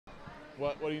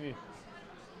What do you need?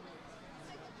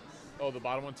 Oh, the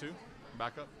bottom one too?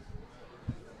 Back up.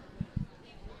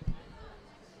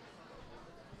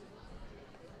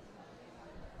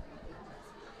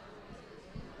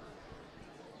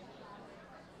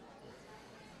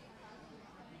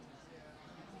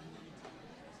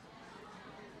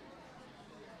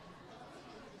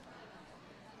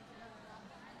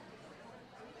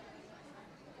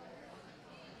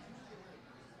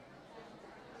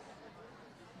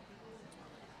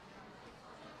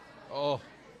 Oh,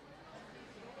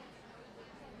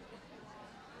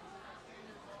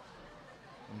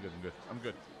 I'm good. I'm good. I'm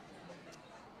good.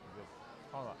 I'm good.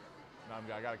 Hold on. No, I'm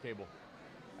good. I got a cable.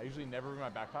 I usually never bring my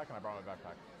backpack, and I brought my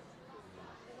backpack.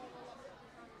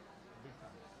 Big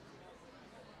time.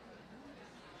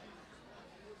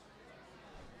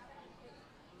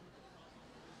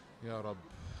 يا رب.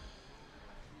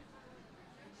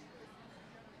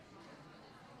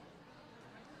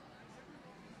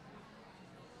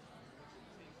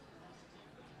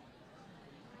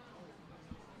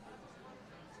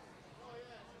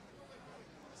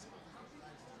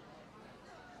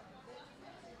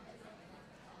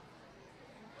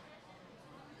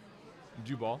 Did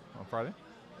you ball on Friday?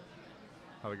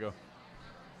 How'd it go?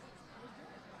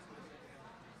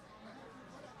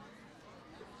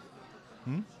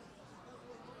 Hmm?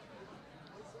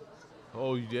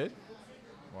 Oh, you did?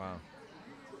 Wow.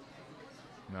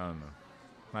 No, no.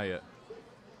 Not yet.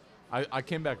 I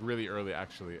came back really early,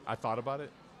 actually. I thought about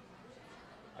it.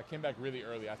 I came back really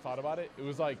early. I thought about it. It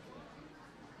was like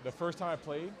the first time I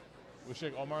played with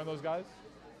Sheikh Omar and those guys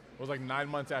was like 9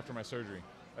 months after my surgery.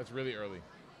 That's really early.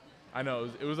 I know.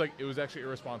 It was actually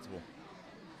irresponsible.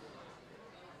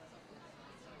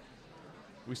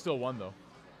 We still won, though.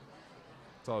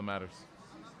 That's all that matters.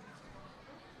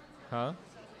 Huh?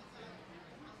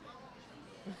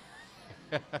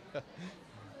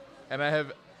 And I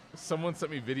have someone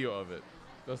sent me video of it.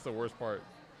 That's the worst part.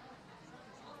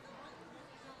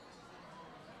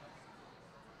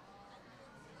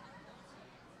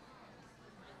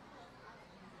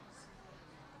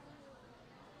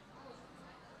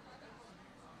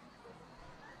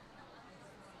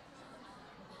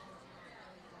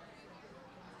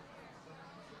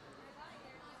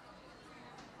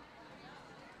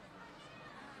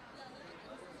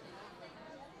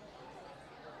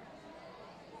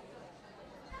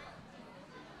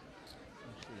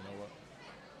 Actually, you know what?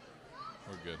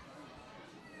 We're good.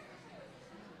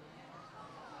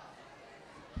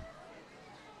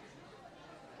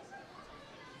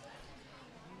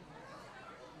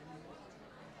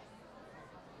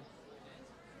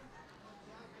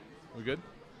 We good?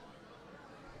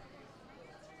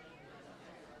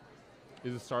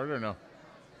 Is it started or no?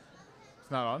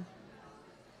 It's not on?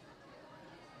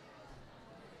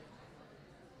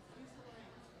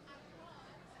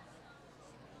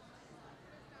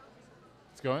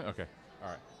 It's going? Okay. All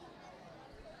right.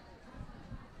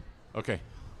 Okay.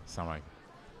 Assalamu alaikum.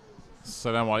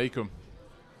 Assalamu alaikum.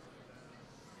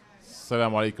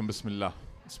 Assalamu alaikum. Bismillah.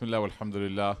 Bismillah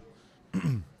walhamdulillah.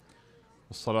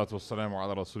 والصلاة والسلام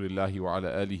على رسول الله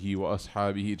وعلى آله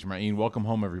وأصحابه أجمعين. Welcome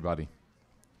home, everybody.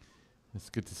 It's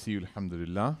good to see you,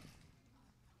 alhamdulillah.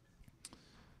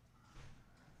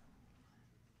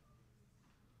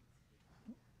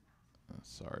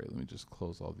 Sorry, let me just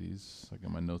close all these. I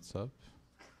got my notes up.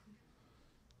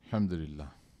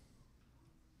 Alhamdulillah.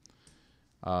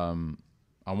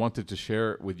 I wanted to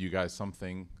share with you guys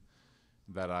something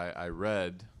that I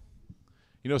read.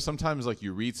 You know, sometimes like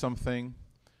you read something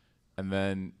and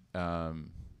then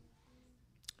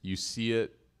you see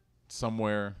it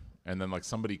somewhere and then like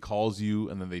somebody calls you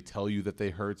and then they tell you that they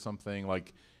heard something.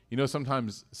 Like, you know,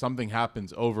 sometimes something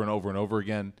happens over and over and over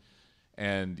again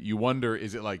and you wonder,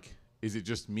 is it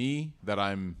just me that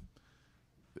I'm,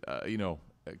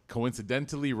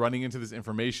 coincidentally running into this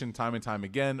information time and time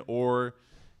again, or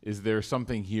is there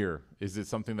something here? Is it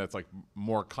something that's like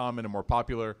more common and more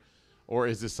popular, or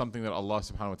is this something that Allah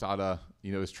subhanahu wa ta'ala,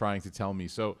 is trying to tell me?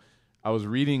 So I was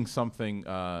reading something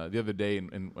the other day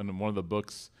in one of the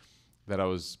books that I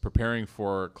was preparing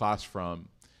for class from,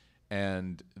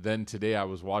 and then today I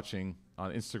was watching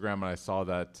on Instagram and I saw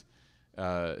that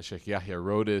Sheikh Yahya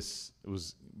Rodis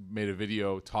made a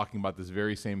video talking about this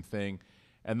very same thing.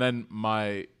 And then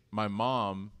my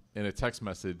mom in a text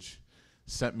message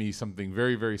sent me something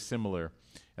very, very similar.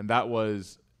 And that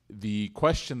was the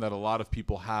question that a lot of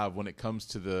people have when it comes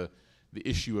to the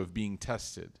issue of being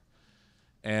tested.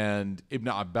 And Ibn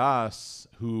Abbas,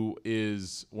 who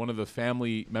is one of the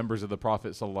family members of the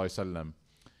Prophet ﷺ,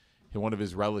 one of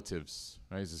his relatives,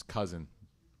 right, he's his cousin.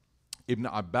 Ibn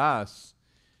Abbas,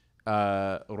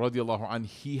 radiallahu anh,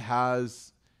 he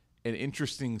has an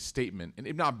interesting statement. And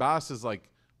Ibn Abbas is like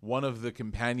one of the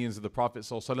companions of the Prophet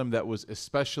ﷺ that was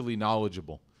especially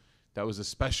knowledgeable, that was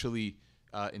especially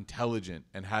intelligent,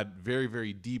 and had very,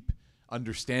 very deep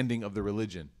understanding of the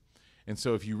religion. And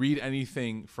so if you read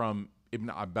anything from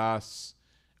Ibn Abbas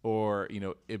or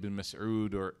Ibn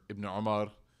Mas'ud or Ibn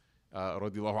Umar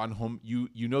radiallahu anhum,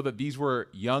 you know that these were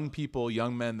young people,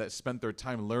 young men that spent their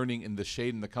time learning in the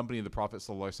shade and the company of the Prophet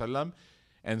ﷺ.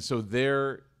 And so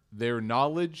their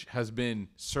knowledge has been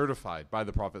certified by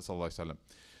the Prophet ﷺ.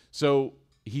 So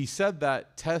he said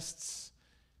that tests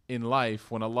in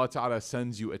life, when Allah Ta'ala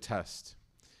sends you a test,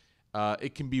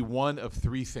 it can be one of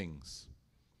three things.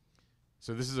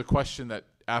 So this is a question that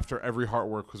after every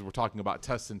Heartwork, because we're talking about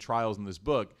tests and trials in this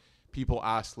book, people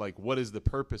ask, like, what is the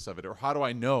purpose of it? Or how do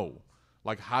I know?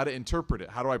 Like, how to interpret it?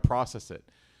 How do I process it?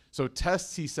 So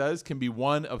tests, he says, can be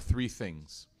one of three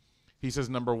things. He says,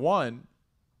 number one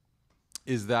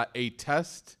is that a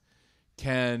test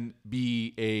can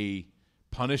be a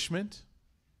punishment.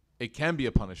 It can be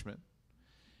a punishment.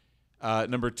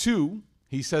 Number two,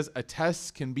 he says a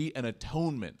test can be an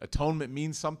atonement. Atonement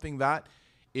means something that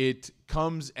it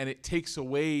comes and it takes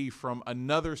away from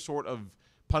another sort of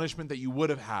punishment that you would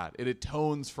have had. It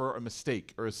atones for a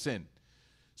mistake or a sin.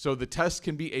 So the test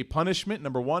can be a punishment,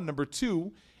 number one. Number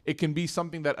two, it can be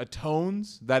something that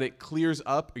atones, that it clears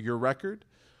up your record.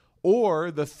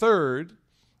 Or the third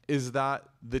is that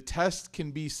the test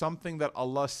can be something that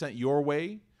Allah sent your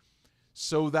way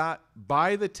so that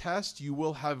by the test you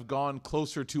will have gone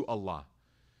closer to Allah.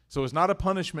 So it's not a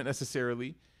punishment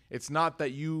necessarily. It's not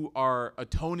that you are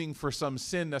atoning for some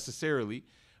sin necessarily,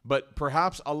 but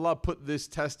perhaps Allah put this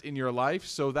test in your life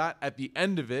so that at the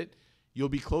end of it, you'll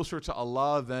be closer to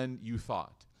Allah than you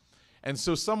thought. And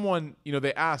so someone,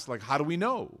 they ask, like, how do we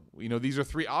know? These are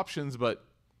three options, but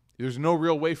there's no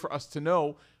real way for us to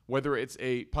know whether it's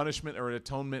a punishment or an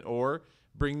atonement or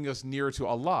bringing us nearer to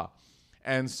Allah.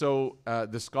 And so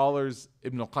the scholars,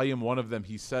 Ibn al-Qayyim, one of them,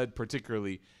 he said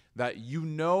particularly that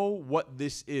what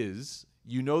this is,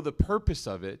 the purpose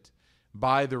of it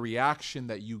by the reaction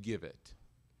that you give it.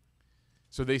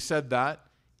 So they said that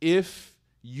if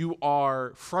you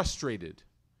are frustrated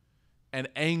and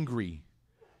angry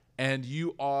and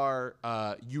you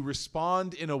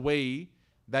respond in a way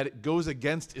that it goes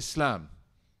against Islam,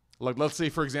 like let's say,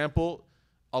 for example,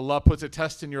 Allah puts a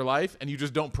test in your life and you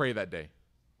just don't pray that day.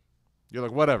 You're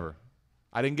like, whatever,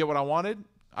 I didn't get what I wanted.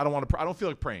 I don't feel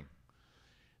like praying.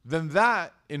 Then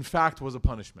that, in fact, was a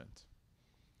punishment.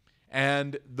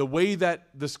 And the way that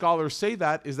the scholars say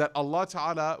that is that Allah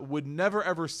Ta'ala would never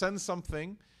ever send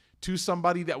something to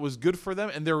somebody that was good for them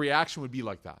and their reaction would be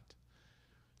like that.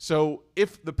 So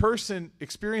if the person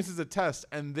experiences a test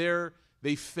and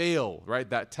they fail, right,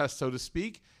 that test, so to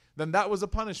speak, then that was a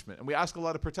punishment. And we ask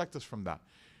Allah to protect us from that.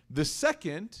 The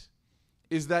second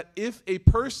is that if a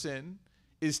person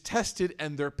is tested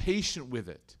and they're patient with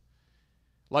it,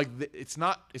 like it's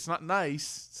not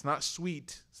nice, it's not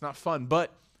sweet, it's not fun,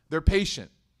 but they're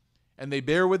patient and they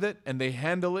bear with it and they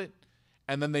handle it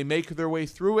and then they make their way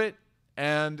through it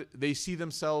and they see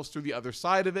themselves through the other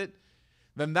side of it,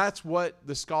 then that's what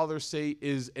the scholars say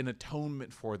is an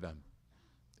atonement for them.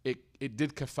 It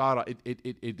did kafara,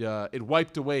 it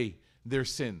wiped away their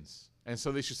sins. And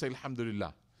so they should say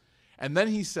alhamdulillah. And then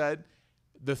he said,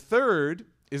 the third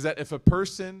is that if a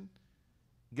person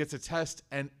gets a test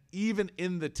and even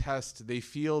in the test they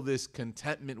feel this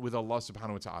contentment with Allah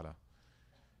subhanahu wa ta'ala,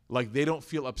 like they don't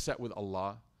feel upset with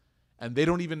Allah and they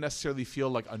don't even necessarily feel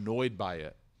like annoyed by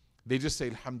it. They just say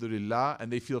alhamdulillah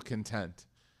and they feel content,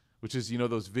 which is,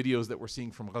 those videos that we're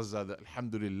seeing from Gaza, the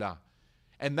alhamdulillah.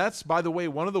 And that's, by the way,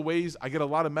 one of the ways I get a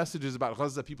lot of messages about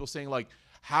Gaza, people saying like,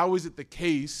 how is it the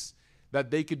case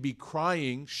that they could be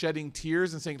crying, shedding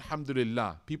tears and saying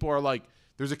alhamdulillah? People are like,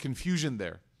 there's a confusion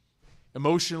there.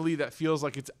 Emotionally, that feels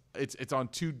like it's on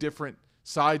two different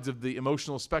sides of the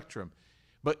emotional spectrum.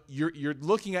 But you're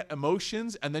looking at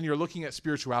emotions and then you're looking at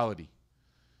spirituality.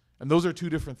 And those are two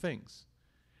different things.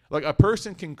 Like a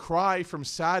person can cry from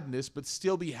sadness but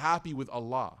still be happy with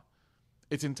Allah.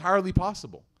 It's entirely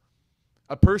possible.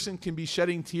 A person can be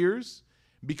shedding tears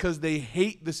because they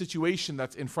hate the situation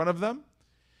that's in front of them,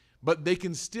 but they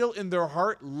can still in their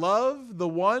heart love the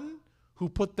one who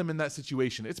put them in that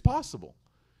situation. It's possible.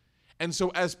 And so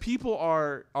as people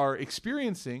are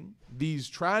experiencing these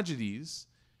tragedies,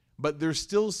 but they're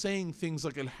still saying things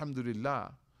like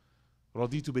alhamdulillah,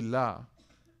 raditu billah,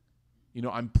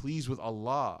 I'm pleased with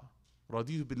Allah,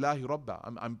 raditu billahi rabba,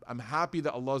 I'm happy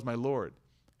that Allah is my Lord,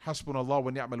 hasbunallah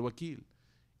wa ni'mal wakil,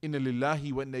 Inna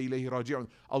lillahi wa inna ilayhi raji'un.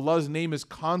 Allah's name is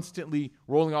constantly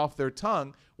rolling off their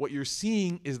tongue. What you're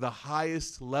seeing is the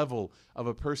highest level of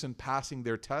a person passing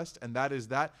their test, and that is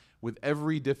that with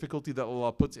every difficulty that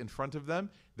Allah puts in front of them,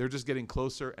 they're just getting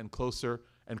closer and closer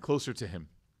and closer to Him.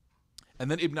 And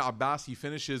then Ibn Abbas, he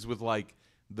finishes with like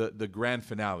the grand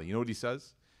finale. You know what he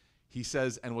says? He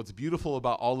says, and what's beautiful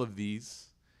about all of these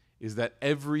is that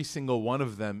every single one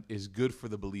of them is good for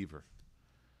the believer.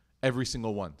 Every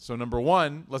single one. So number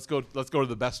one, let's go to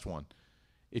the best one.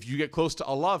 If you get close to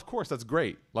Allah, of course, that's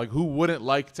great. Like, who wouldn't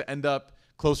like to end up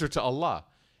closer to Allah?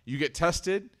 You get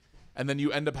tested, and then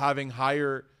you end up having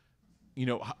higher,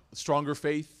 stronger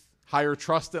faith, higher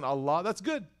trust in Allah. That's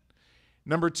good.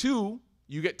 Number two,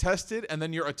 you get tested, and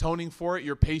then you're atoning for it.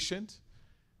 You're patient.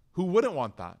 Who wouldn't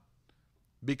want that?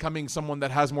 Becoming someone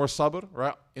that has more sabr,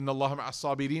 right? Inna Allah ma'as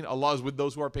sabirin. Allah is with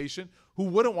those who are patient. Who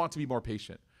wouldn't want to be more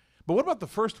patient? But what about the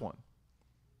first one?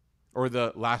 Or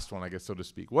the last one, I guess, so to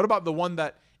speak. What about the one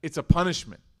that it's a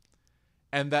punishment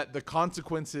and that the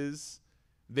consequences,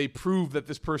 they prove that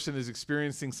this person is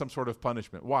experiencing some sort of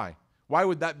punishment? Why? Why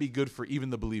would that be good for even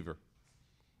the believer?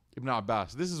 Ibn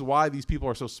Abbas. This is why these people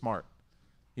are so smart.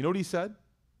 You know what he said?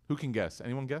 Who can guess?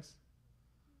 Anyone guess?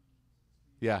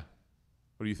 Yeah.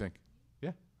 What do you think?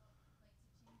 Yeah.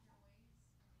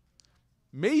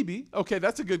 Maybe. Okay,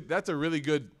 that's a really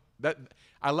good,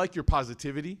 I like your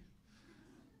positivity,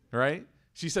 right?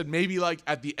 She said maybe like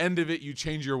at the end of it, you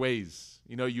change your ways.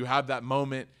 You have that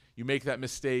moment, you make that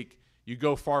mistake, you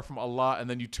go far from Allah, and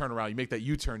then you turn around, you make that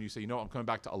U-turn, you say, I'm coming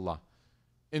back to Allah.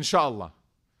 Inshallah.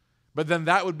 But then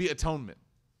that would be atonement,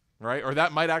 right? Or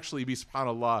that might actually be,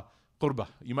 subhanAllah, qurbah.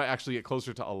 You might actually get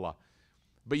closer to Allah.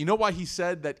 But you know why he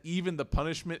said that even the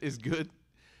punishment is good?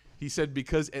 He said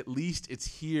because at least it's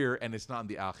here and it's not in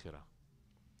the akhirah.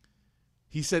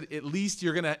 He said, at least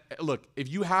you're going to, look, if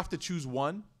you have to choose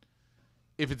one,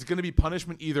 if it's going to be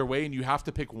punishment either way and you have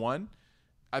to pick one,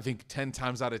 I think 10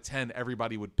 times out of 10,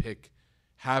 everybody would pick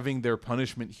having their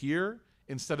punishment here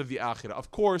instead of the akhirah. Of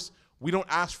course, we don't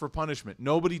ask for punishment.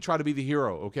 Nobody try to be the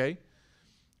hero, okay?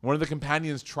 One of the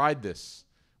companions tried this.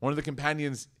 One of the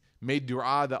companions made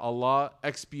dua that Allah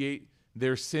expiate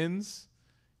their sins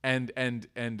and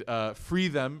free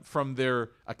them from their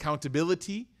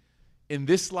accountability in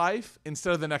this life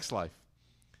instead of the next life.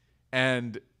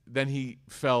 And then he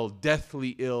fell deathly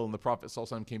ill, and the Prophet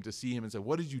ﷺ came to see him and said,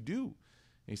 what did you do? And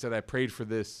he said, I prayed for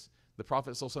this. The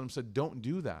Prophet ﷺ said, don't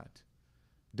do that.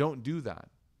 Don't do that.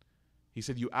 He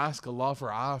said, you ask Allah for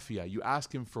afiyah. You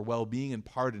ask Him for well-being and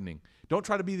pardoning. Don't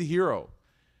try to be the hero.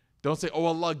 Don't say, oh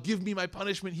Allah, give me my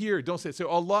punishment here. Don't say, oh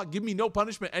Allah, give me no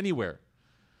punishment anywhere.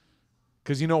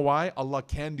 Because you know why? Allah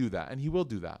can do that, and He will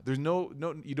do that. There's no,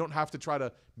 you don't have to try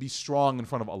to be strong in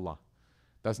front of Allah.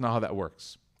 That's not how that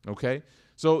works. Okay?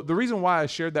 So the reason why I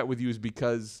shared that with you is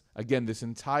because, again, this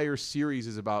entire series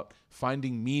is about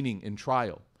finding meaning in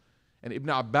trial. And Ibn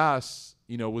Abbas,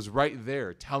 was right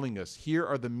there telling us, here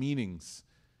are the meanings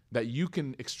that you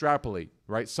can extrapolate,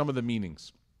 right? Some of the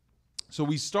meanings. So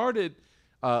we started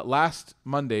last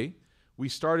Monday, we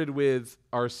started with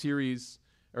our series,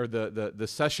 or the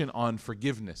session on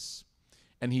forgiveness.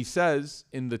 And he says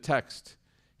in the text,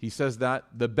 he says that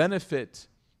the benefit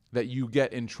that you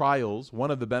get in trials,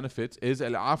 one of the benefits is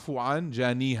al-afu an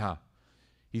janiha.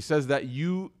 He says that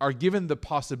you are given the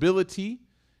possibility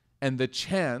and the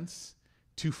chance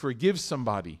to forgive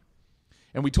somebody.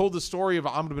 And we told the story of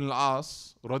Amr ibn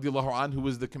al-As, radiallahu anh, who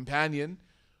was the companion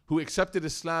who accepted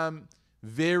Islam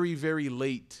very, very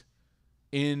late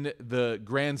in the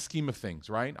grand scheme of things,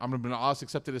 right? Amr ibn al-As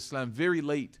accepted Islam very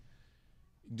late,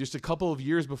 just a couple of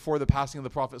years before the passing of the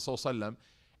Prophet ﷺ,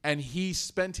 and he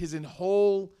spent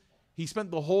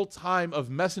the whole time of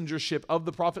messengership of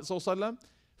the Prophet ﷺ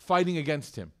fighting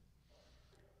against him.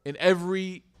 In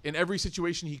every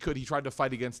situation he could, he tried to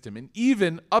fight against him. And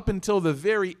even up until the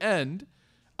very end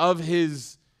of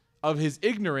his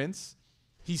ignorance,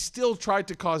 he still tried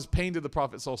to cause pain to the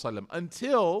Prophet ﷺ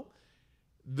until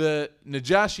the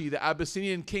Najashi, the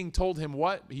Abyssinian king, told him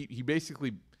what?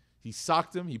 He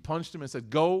socked him, he punched him and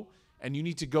said, go, and you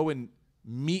need to go and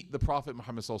meet the Prophet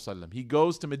Muhammad ﷺ. He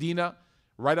goes to Medina.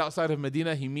 Right outside of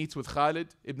Medina, he meets with Khalid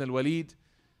ibn al-Walid.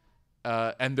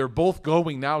 And they're both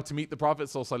going now to meet the Prophet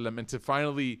ﷺ and to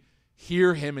finally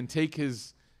hear him and take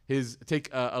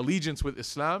allegiance with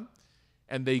Islam.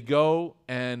 And they go,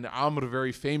 and Amr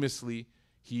very famously,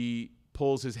 he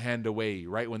pulls his hand away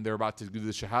right when they're about to do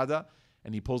the shahada,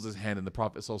 and he pulls his hand, and the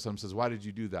Prophet ﷺ says, why did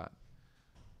you do that?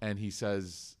 And he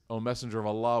says, O Messenger of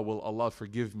Allah, will Allah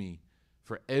forgive me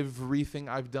for everything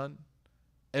I've done?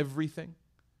 Everything?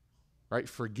 right?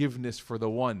 Forgiveness for the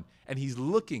one. And he's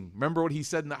looking. Remember what he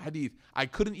said in the hadith? I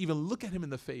couldn't even look at him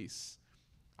in the face.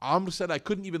 Amr said I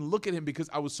couldn't even look at him because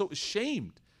I was so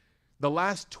ashamed. The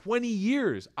last 20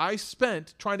 years I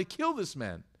spent trying to kill this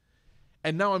man.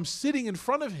 And now I'm sitting in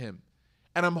front of him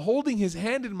and I'm holding his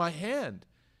hand in my hand.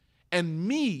 And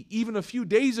me, even a few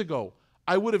days ago,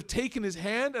 I would have taken his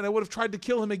hand and I would have tried to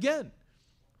kill him again.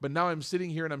 But now I'm sitting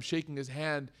here and I'm shaking his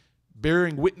hand,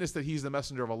 bearing witness that he's the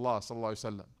messenger of Allah sallallahu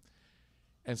alaihi wasallam.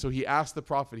 And so he asked the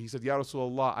Prophet, he said, Ya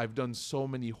Rasulullah, I've done so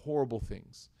many horrible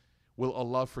things. Will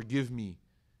Allah forgive me?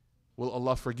 Will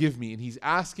Allah forgive me? And he's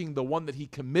asking the one that he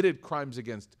committed crimes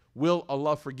against, will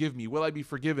Allah forgive me? Will I be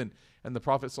forgiven? And the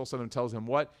Prophet sallallahu alaihi wasallam tells him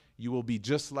what? You will be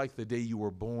just like the day you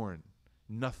were born.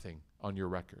 Nothing on your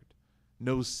record.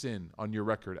 No sin on your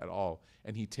record at all.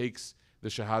 And he takes the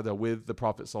shahada with the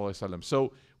Prophet sallallahu alaihi wasallam.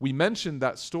 So we mentioned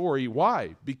that story.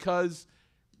 Why? Because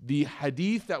the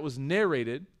hadith that was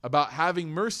narrated about having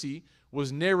mercy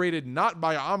was narrated not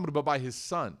by Amr but by his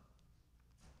son.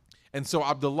 And so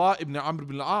Abdullah ibn Amr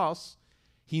ibn al-As,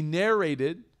 he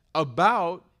narrated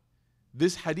about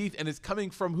this hadith, and it's coming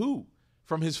from who?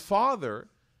 From his father,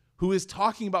 who is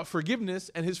talking about forgiveness,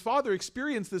 and his father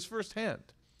experienced this firsthand.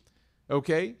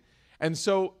 Okay? And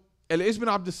so Al-Iz bin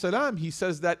Abdus Salam, he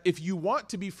says that if you want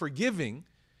to be forgiving,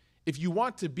 if you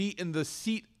want to be in the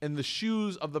seat and the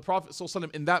shoes of the Prophet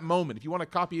ﷺ in that moment, if you want to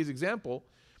copy his example,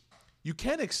 you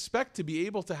can't expect to be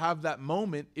able to have that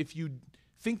moment if you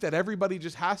think that everybody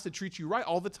just has to treat you right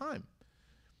all the time.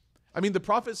 I mean, the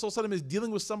Prophet ﷺ is dealing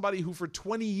with somebody who for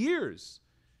 20 years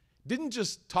didn't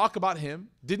just talk about him,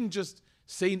 didn't just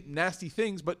say nasty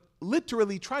things, but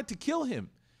literally tried to kill him.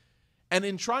 And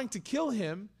in trying to kill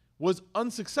him was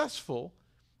unsuccessful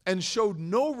and showed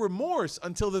no remorse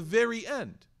until the very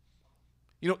end.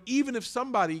 You know, even if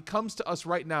somebody comes to us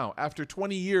right now after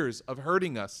 20 years of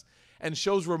hurting us and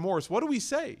shows remorse, what do we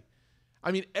say?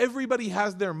 I mean, everybody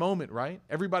has their moment, right?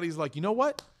 Everybody's like, you know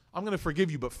what? I'm going to forgive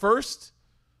you, but first,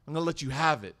 I'm going to let you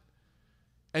have it.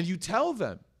 And you tell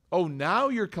them, oh, now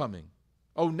you're coming.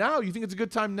 Oh, now you think it's a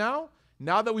good time now?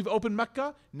 Now that we've opened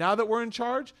Mecca? Now that we're in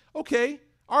charge? Okay.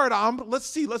 All right, Amr, let's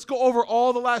see. Let's go over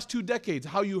all the last 2 decades,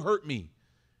 how you hurt me.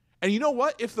 And you know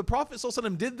what? If the Prophet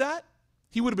ﷺ did that,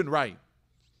 he would have been right.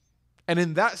 And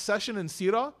in that session in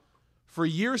Sirah, for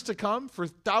years to come, for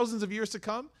thousands of years to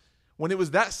come, when it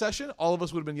was that session, all of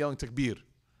us would have been yelling takbir.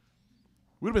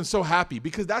 We would have been so happy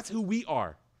because that's who we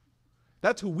are.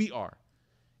 That's who we are.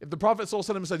 If the Prophet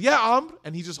ﷺ said, yeah, Amr,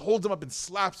 and he just holds him up and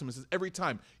slaps him and says, every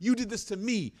time, you did this to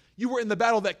me. You were in the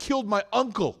battle that killed my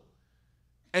uncle.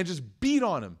 And just beat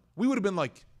on him. We would have been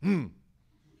like,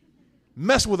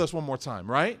 mess with us one more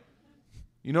time, right?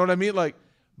 You know what I mean? Like,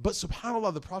 but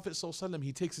subhanAllah, the Prophet ﷺ,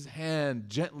 he takes his hand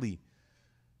gently,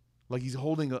 like he's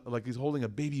holding a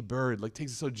baby bird, like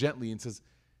takes it so gently and says,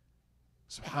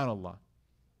 subhanAllah.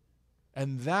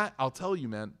 And that, I'll tell you,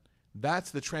 man,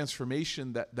 that's the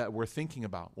transformation that we're thinking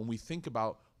about when we think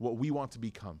about what we want to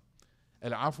become.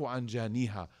 Al-afu an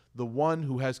janiha, the one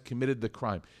who has committed the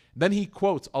crime. Then he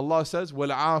quotes, Allah says,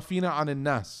 وَالْعَافِينَ عَنِ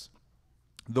النَّاسِ,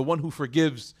 the one who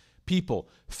forgives people.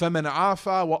 فَمَنْ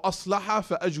عَافَى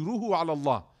وَأَصْلَحَ فَأَجْرُهُ عَلَى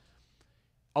اللَّهِ.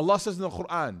 Allah says in the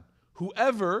Quran,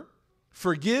 whoever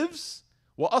forgives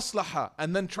وَأَصْلَحَ,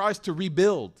 and then tries to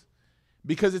rebuild,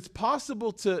 because it's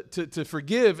possible to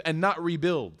forgive and not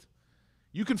rebuild.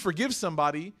 You can forgive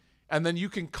somebody and then you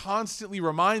can constantly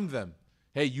remind them,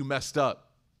 hey, you messed up.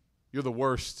 You're the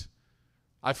worst.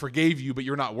 I forgave you, but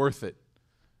you're not worth it.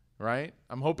 Right?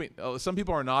 I'm hoping, some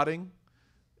people are nodding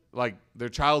like their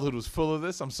childhood was full of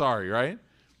this. I'm sorry, right?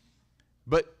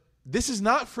 But this is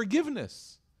not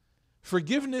forgiveness.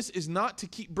 Forgiveness is not to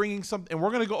keep bringing something, and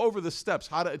we're going to go over the steps,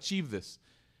 how to achieve this.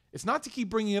 It's not to keep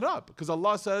bringing it up, because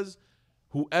Allah says,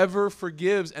 whoever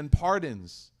forgives and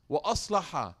pardons,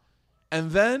 وَأَصْلَحَ,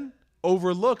 and then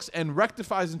overlooks and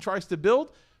rectifies and tries to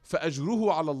build,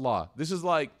 فَأَجْرُهُ عَلَى اللَّهِ. This is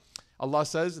like, Allah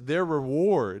says, their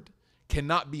reward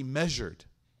cannot be measured.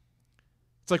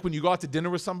 It's like when you go out to dinner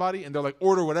with somebody and they're like,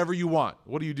 order whatever you want.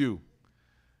 What do?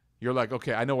 You're like,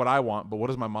 okay, I know what I want, but what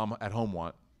does my mom at home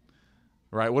want?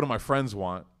 Right? What do my friends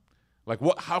want? Like,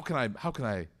 how can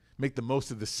I make the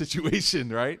most of this situation,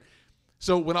 right?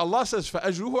 So when Allah says,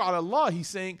 فَأَجْرُهُ عَلَى اللَّهِ, he's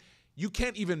saying, you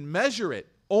can't even measure it.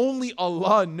 Only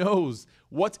Allah knows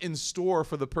what's in store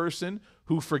for the person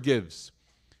who forgives.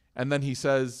 And then he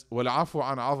says, وَالْعَفُ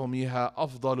عَنْ عَظَمِهَا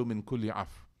أَفْضَلُ مِنْ كُلِّ عَفْوٍ.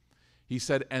 He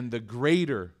said, and the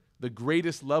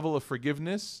greatest level of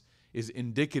forgiveness is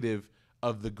indicative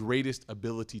of the greatest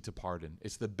ability to pardon.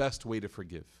 It's the best way to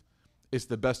forgive. It's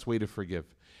the best way to forgive.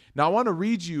 Now I want to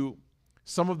read you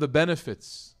some of the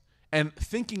benefits and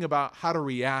thinking about how to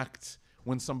react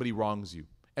when somebody wrongs you.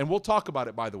 And we'll talk about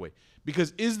it, by the way.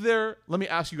 Because let me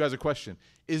ask you guys a question.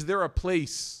 Is there a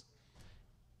place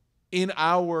in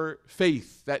our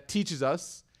faith that teaches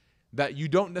us that you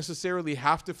don't necessarily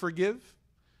have to forgive?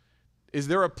 Is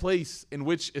there a place in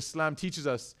which Islam teaches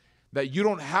us that you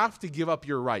don't have to give up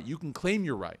your right? You can claim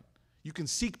your right. You can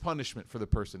seek punishment for the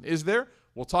person. Is there?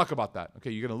 We'll talk about that.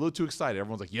 Okay, you're getting a little too excited.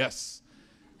 Everyone's like, yes.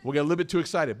 We'll get a little bit too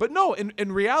excited. But no,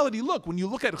 in reality, look, when you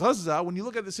look at Gaza, when you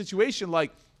look at the situation,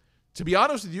 like, to be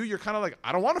honest with you, you're kind of like,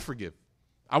 I don't want to forgive.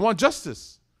 I want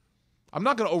justice. I'm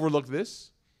not going to overlook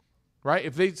this, right?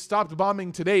 If they stopped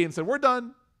bombing today and said, we're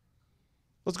done,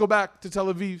 let's go back to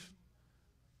Tel Aviv,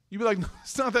 you'd be like, no,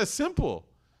 it's not that simple.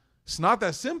 It's not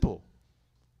that simple,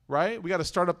 right? We got to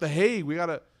start up the Hague. We got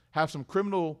to have some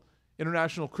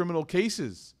international criminal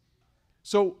cases.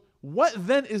 So what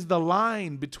then is the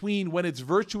line between when it's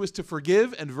virtuous to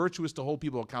forgive and virtuous to hold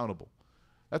people accountable?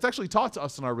 That's actually taught to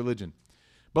us in our religion.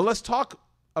 But let's talk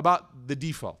about the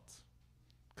default,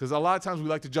 because a lot of times we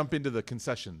like to jump into the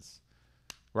concessions,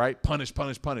 right? Punish,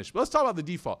 punish, punish. But let's talk about the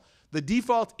default. The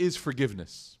default is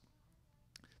forgiveness.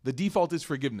 The default is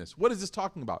forgiveness. What is this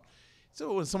talking about?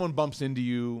 So when someone bumps into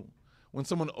you, when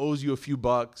someone owes you a few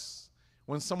bucks,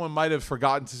 when someone might have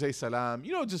forgotten to say salam,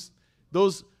 just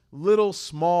those little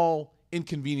small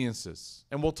inconveniences.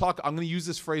 And we'll talk, I'm going to use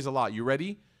this phrase a lot. You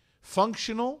ready?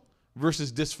 Functional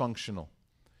versus dysfunctional.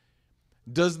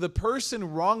 Does the person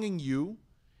wronging you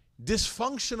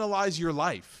dysfunctionalize your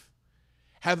life?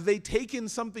 Have they taken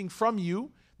something from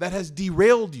you that has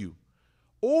derailed you?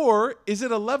 Or is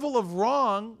it a level of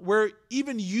wrong where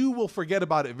even you will forget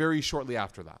about it very shortly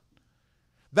after that?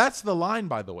 That's the line,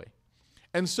 by the way.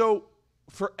 And so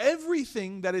for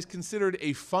everything that is considered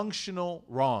a functional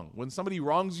wrong, when somebody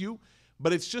wrongs you,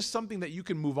 but it's just something that you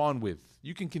can move on with,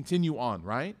 you can continue on,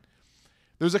 right?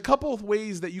 There's a couple of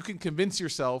ways that you can convince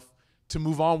yourself to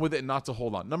move on with it and not to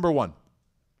hold on. Number one,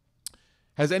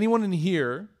 has anyone in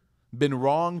here been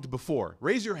wronged before?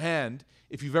 Raise your hand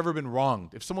if you've ever been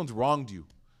wronged. If someone's wronged you,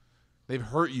 they've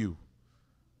hurt you,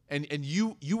 and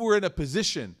you were in a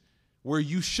position where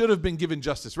you should have been given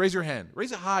justice. Raise your hand.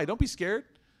 Raise it high. Don't be scared.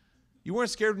 You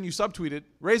weren't scared when you subtweeted.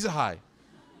 Raise it high.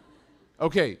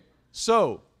 Okay,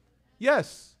 so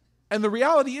yes. And the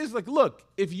reality is, like, look,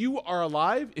 if you are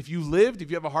alive, if you lived, if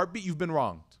you have a heartbeat, you've been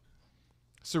wronged.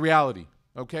 It's the reality,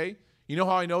 okay? You know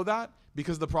how I know that?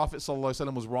 Because the Prophet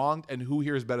ﷺ was wronged, and who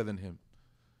here is better than him?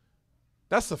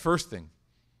 That's the first thing.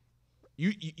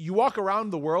 You walk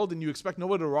around the world and you expect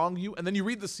nobody to wrong you, and then you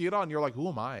read the seerah and you're like, who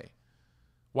am I?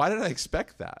 Why did I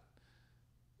expect that?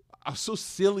 I'm so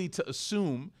silly to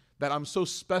assume that I'm so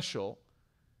special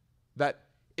that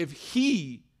if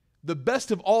he, the best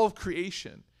of all of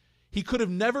creation, he could have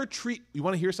never you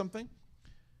want to hear something?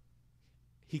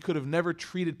 He could have never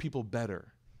treated people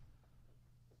better.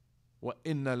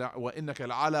 وَإِنَّكَ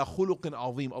لَعَلَى خُلُقٍ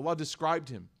عَظِيمٍ. Allah described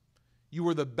him. You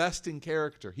were the best in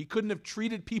character. He couldn't have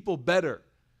treated people better.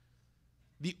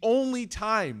 The only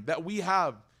time that we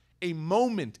have a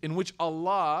moment in which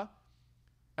Allah,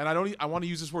 and I want to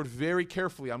use this word very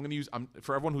carefully.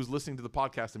 For everyone who's listening to the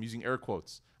podcast, I'm using air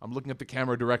quotes. I'm looking at the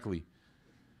camera directly.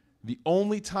 The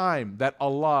only time that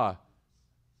Allah,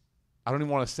 I don't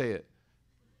even want to say it,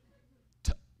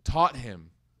 taught him,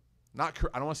 I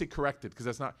don't want to say corrected because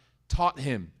that's not, taught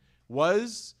him,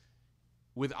 was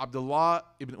with Abdullah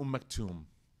ibn Maktoum.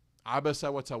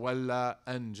 Abasa wa tawalla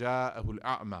an ja'ahu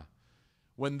al-a'ma.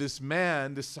 When this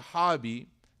man, this Sahabi,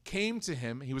 came to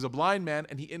him, he was a blind man,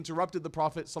 and he interrupted the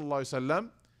Prophet ﷺ,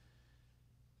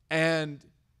 and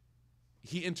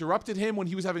he interrupted him when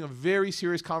he was having a very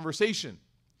serious conversation.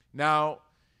 Now,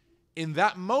 in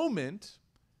that moment,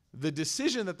 the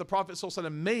decision that the Prophet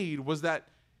ﷺ made was that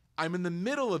I'm in the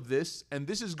middle of this, and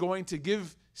this is going to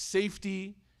give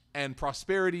safety and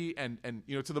prosperity and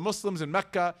to the Muslims in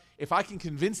Mecca. If I can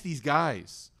convince these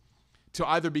guys to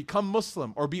either become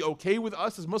Muslim or be okay with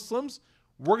us as Muslims,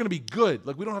 we're going to be good.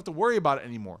 Like, we don't have to worry about it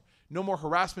anymore. No more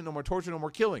harassment, no more torture, no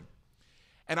more killing.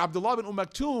 And Abdullah bin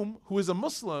Maktoum, who is a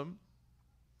Muslim,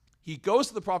 he goes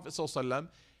to the Prophet ﷺ,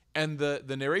 and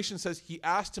the narration says he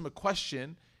asked him a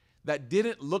question that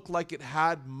didn't look like it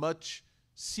had much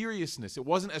seriousness. It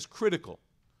wasn't as critical.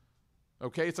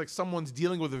 Okay, it's like someone's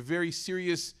dealing with a very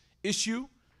serious issue,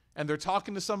 and they're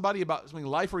talking to somebody about something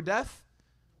life or death,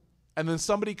 and then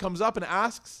somebody comes up and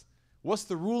asks, what's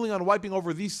the ruling on wiping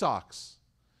over these socks?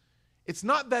 It's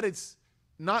not that it's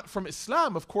not from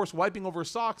Islam, of course, wiping over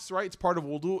socks, right? It's part of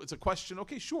wudu. It's a question.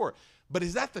 Okay, sure. But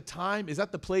is that the time? Is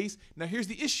that the place? Now, here's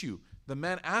the issue. The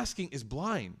man asking is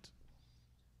blind.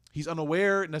 He's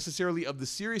unaware necessarily of the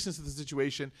seriousness of the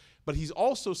situation, but he's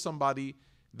also somebody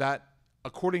that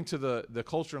according to the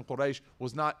culture in Quraysh,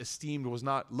 was not esteemed, was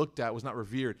not looked at, was not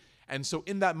revered. And so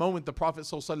in that moment, the Prophet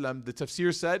ﷺ, the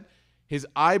tafsir said, his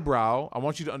eyebrow, I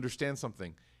want you to understand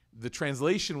something. The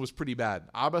translation was pretty bad.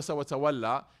 Abasa wa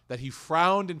tawalla, that he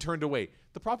frowned and turned away.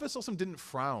 The Prophet ﷺ didn't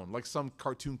frown like some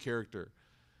cartoon character,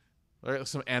 or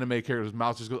some anime character, his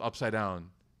mouth just goes upside down.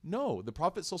 No, the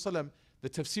Prophet ﷺ, the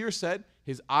tafsir said,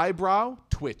 his eyebrow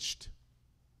twitched.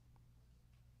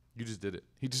 You just did it.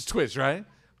 He just twitched, right?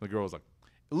 The girl was like,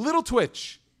 a little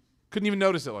twitch. Couldn't even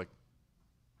notice it. Like,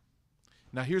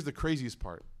 now here's the craziest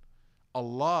part.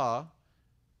 Allah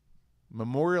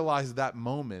memorialized that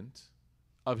moment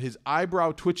of his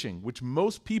eyebrow twitching, which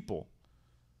most people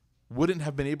wouldn't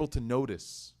have been able to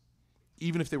notice,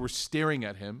 even if they were staring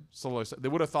at him. They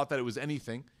would have thought that it was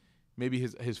anything. Maybe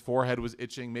his forehead was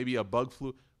itching. Maybe a bug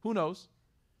flew. Who knows?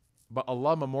 But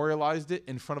Allah memorialized it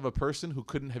in front of a person who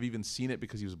couldn't have even seen it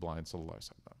because he was blind.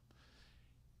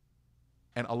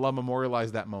 And Allah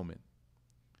memorialized that moment.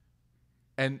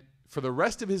 And for the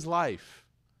rest of his life,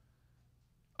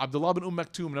 Abdullah bin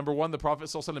Maktoum, number one, the Prophet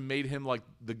ﷺ made him like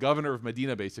the governor of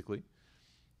Medina, basically.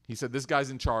 He said, this guy's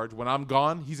in charge. When I'm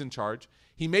gone, he's in charge.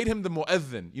 He made him the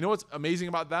mu'adhin. You know what's amazing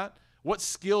about that? What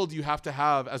skill do you have to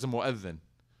have as a mu'adhin?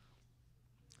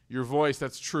 Your voice,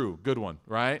 that's true. Good one,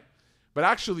 right? But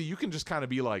actually, you can just kind of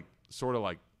be like, sort of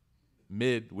like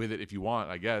mid with it if you want,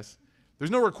 I guess.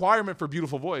 There's no requirement for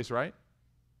beautiful voice, right?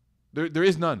 There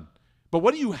is none. But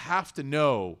what do you have to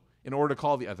know in order to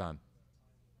call the adhan?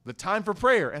 The time for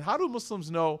prayer. And how do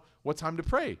Muslims know what time to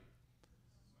pray?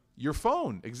 Your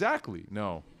phone. Exactly.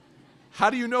 No. How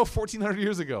do you know 1400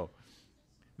 years ago?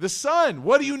 The sun.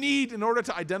 What do you need in order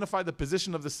to identify the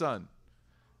position of the sun?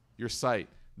 Your sight.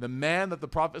 The man that the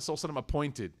Prophet ﷺ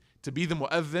appointed to be the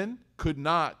mu'adhin could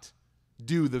not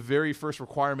do the very first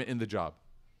requirement in the job.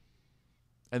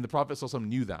 And the Prophet ﷺ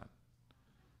knew that.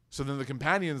 So then the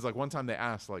companions, like one time they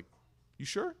asked, like, you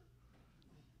sure?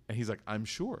 And he's like, I'm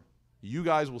sure. You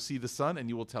guys will see the sun and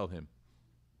you will tell him.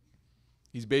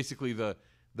 He's basically the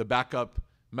backup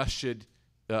masjid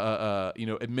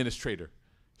administrator.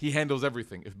 He handles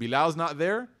everything. If Bilal's not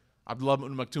there, Abdullah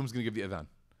ibn Maktoum's going to give the adhan.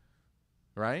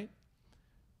 Right?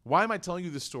 Why am I telling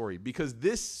you this story? Because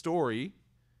this story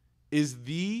is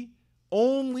the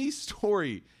only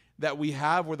story that we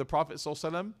have where the Prophet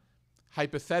ﷺ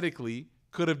hypothetically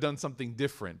could have done something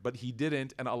different, but he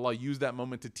didn't, and Allah used that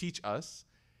moment to teach us.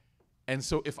 And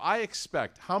so if I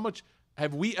expect, how much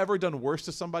have we ever done worse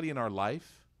to somebody in our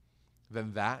life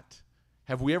than that?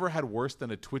 Have we ever had worse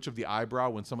than a twitch of the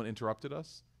eyebrow when someone interrupted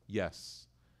us? Yes.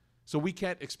 So we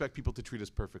can't expect people to treat us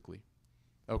perfectly.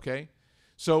 Okay?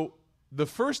 So the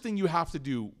first thing you have to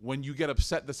do when you get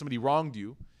upset that somebody wronged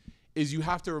you is you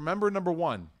have to remember, number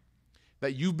one,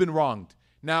 that you've been wronged.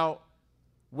 Now,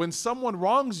 when someone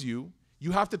wrongs you,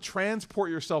 you have to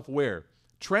transport yourself where?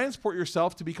 Transport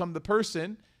yourself to become the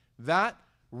person that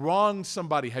wronged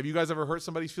somebody. Have you guys ever hurt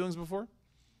somebody's feelings before?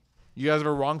 You guys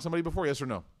ever wronged somebody before? Yes or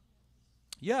no?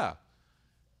 Yeah.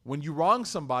 When you wrong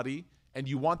somebody and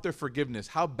you want their forgiveness,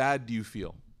 how bad do you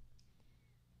feel?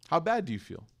 How bad do you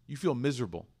feel? You feel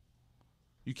miserable.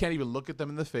 You can't even look at them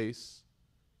in the face.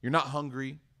 You're not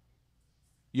hungry.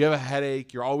 You have a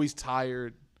headache. You're always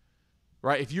tired.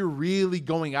 Right? If you're really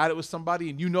going at it with somebody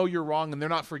and you know you're wrong and they're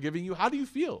not forgiving you, how do you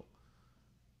feel?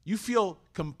 You feel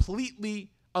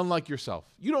completely unlike yourself.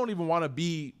 You don't even want to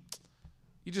be,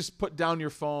 you just put down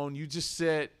your phone, you just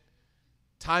sit,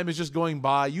 time is just going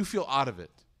by, you feel out of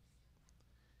it.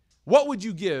 What would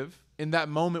you give in that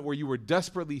moment where you were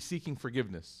desperately seeking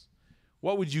forgiveness?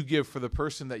 What would you give for the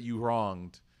person that you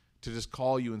wronged to just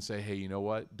call you and say, hey, you know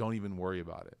what? Don't even worry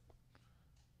about it.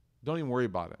 Don't even worry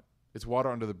about it. It's water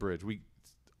under the bridge.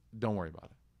 Don't worry about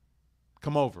it.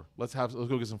 Come over. Let's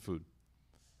go get some food.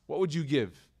 What would you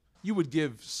give? You would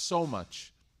give so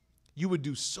much. You would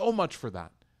do so much for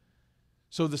that.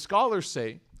 So the scholars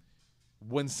say,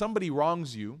 when somebody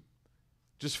wrongs you,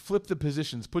 just flip the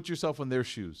positions, put yourself in their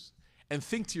shoes, and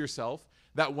think to yourself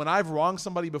that when I've wronged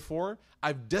somebody before,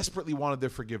 I've desperately wanted their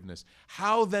forgiveness.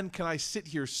 How then can I sit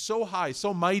here so high,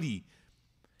 so mighty,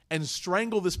 and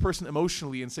strangle this person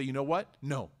emotionally and say, you know what?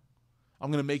 No,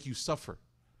 I'm going to make you suffer.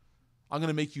 I'm going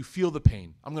to make you feel the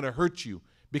pain. I'm going to hurt you.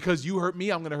 Because you hurt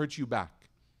me, I'm going to hurt you back.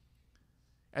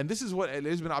 And this is what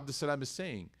Al-Izz bin Abdus Salam is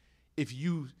saying. If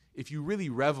you really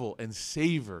revel and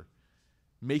savor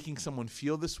making someone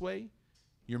feel this way,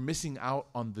 you're missing out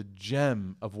on the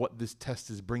gem of what this test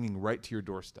is bringing right to your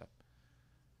doorstep.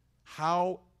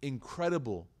 How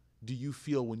incredible do you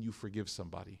feel when you forgive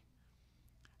somebody?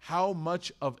 How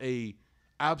much of a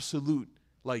absolute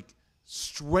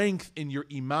strength in your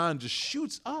iman just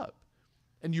shoots up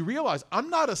And you realize I'm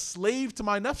not a slave to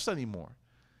my nafs anymore,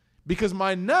 because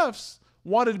my nafs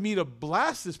wanted me to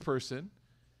blast this person.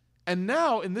 And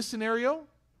now in this scenario,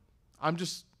 I'm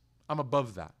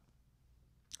above that.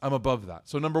 I'm above that.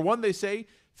 So number one, they say,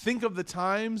 think of the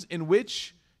times in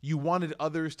which you wanted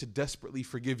others to desperately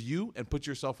forgive you and put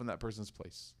yourself in that person's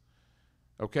place.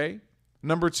 Okay?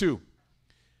 Number two,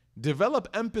 develop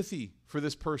empathy for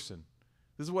this person.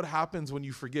 This is what happens when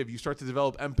you forgive. You start to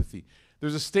develop empathy.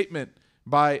 There's a statement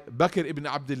by Bakr ibn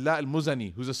Abdullah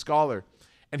al-Muzani, who's a scholar,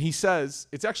 and he says,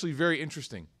 it's actually very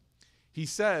interesting. He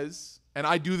says, and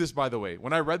I do this, by the way.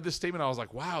 When I read this statement, I was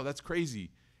like, wow, that's crazy.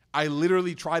 I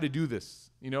literally try to do this.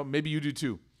 Maybe you do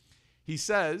too. He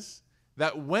says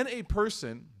that when a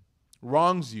person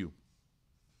wrongs you,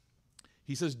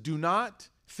 he says, do not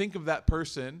think of that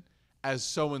person as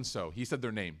so-and-so. He said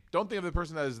their name. Don't think of the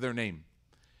person as their name.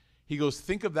 He goes,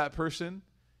 think of that person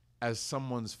as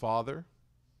someone's father,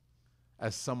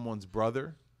 as someone's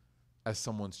brother, as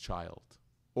someone's child,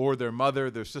 or their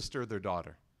mother, their sister, their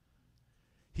daughter.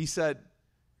 He said,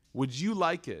 would you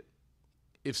like it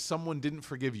if someone didn't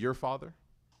forgive your father?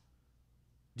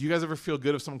 Do you guys ever feel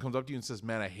good if someone comes up to you and says,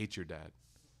 man, I hate your dad?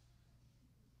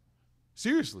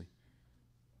 Seriously.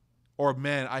 Or,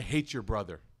 man, I hate your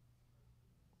brother.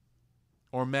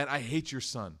 Or, man, I hate your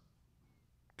son.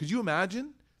 Could you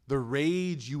imagine the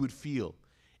rage you would feel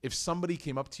if somebody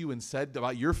came up to you and said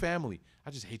about your family,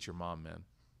 I just hate your mom, man.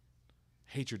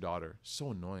 I hate your daughter.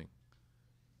 So annoying.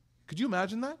 Could you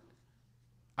imagine that?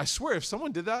 I swear, if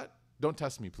someone did that, don't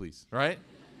test me, please, right?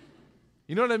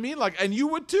 You know what I mean? And you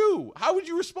would too. How would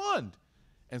you respond?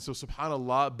 And so,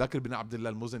 subhanAllah, Bakr ibn Abdullah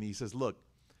al-Muzani, he says, look,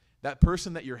 that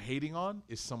person that you're hating on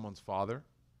is someone's father.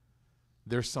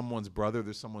 There's someone's brother.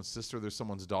 There's someone's sister. There's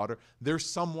someone's daughter. There's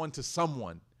someone to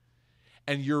someone.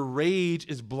 And your rage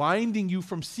is blinding you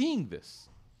from seeing this.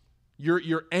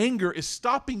 Your anger is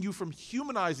stopping you from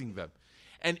humanizing them.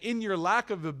 And in your lack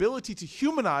of ability to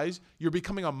humanize, you're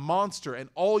becoming a monster, and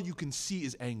all you can see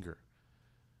is anger.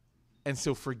 And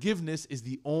so forgiveness is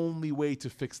the only way to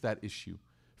fix that issue.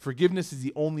 Forgiveness is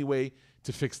the only way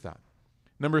to fix that.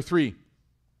 Number three,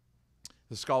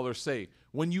 the scholars say,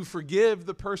 when you forgive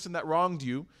the person that wronged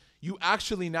you, you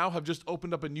actually now have just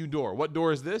opened up a new door. What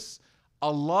door is this?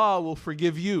 Allah will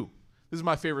forgive you. This is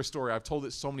my favorite story. I've told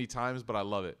it so many times, but I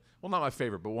love it. Well, not my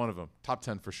favorite, but one of them. Top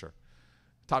 10 for sure.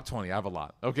 Top 20, I have a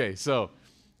lot. Okay, so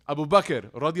Abu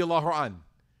Bakr, radiallahu an.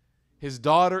 His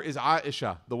daughter is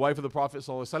Aisha, the wife of the Prophet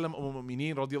sallallahu alaihi wasallam,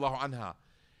 Mu'mineen, radiallahu anha.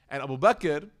 And Abu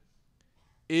Bakr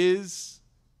is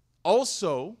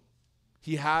also,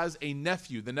 he has a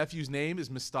nephew. The nephew's name is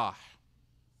Mistah.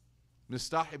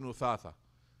 Mistah ibn Uthatha.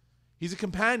 He's a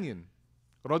companion,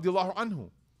 radiallahu anhu.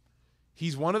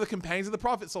 He's one of the companions of the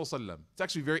Prophet sallallahu alaihi wasallam. It's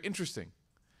actually very interesting.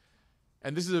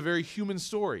 And this is a very human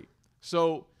story.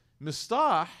 So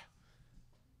Mistah,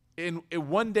 in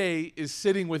one day, is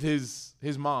sitting with his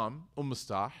mom,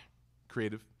 Mistah,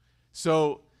 creative.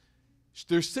 So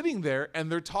they're sitting there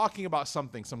and they're talking about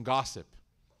something, some gossip,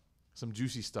 some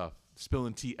juicy stuff,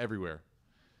 spilling tea everywhere.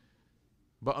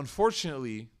 But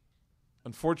unfortunately,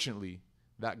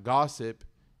 that gossip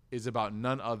is about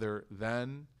none other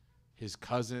than his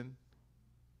cousin,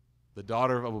 the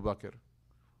daughter of Abu Bakr,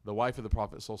 the wife of the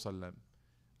Prophet sallallahu alaihi wasallam,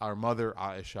 our mother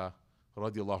Aisha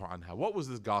radiallahu anha. What was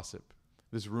this gossip,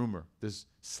 this rumor, this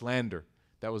slander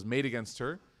that was made against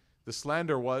her? The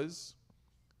slander was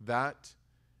that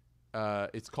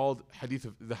it's called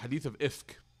the hadith of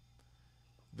Ifk.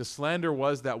 The slander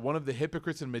was that one of the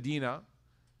hypocrites in Medina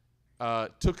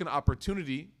took an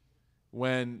opportunity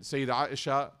when Sayyidah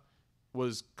Aisha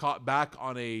was caught back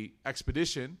on a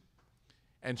expedition,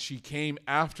 and she came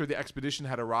after the expedition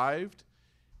had arrived.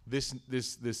 This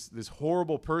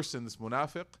horrible person, this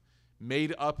munafiq,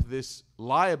 made up this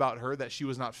lie about her that she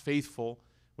was not faithful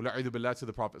to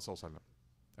the Prophet ﷺ.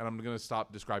 And I'm going to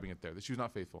stop describing it there, that she was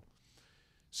not faithful.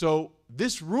 So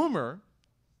this rumor,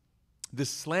 this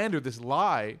slander, this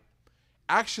lie,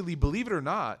 actually, believe it or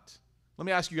not, let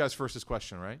me ask you guys first this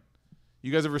question, right?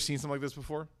 You guys ever seen something like this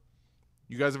before?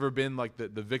 You guys ever been like the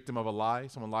victim of a lie?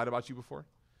 Someone lied about you before?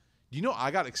 Do you know I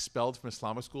got expelled from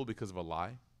Islamic school because of a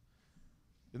lie?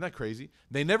 Isn't that crazy?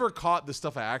 They never caught the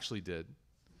stuff I actually did.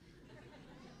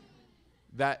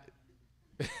 But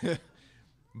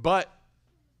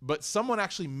someone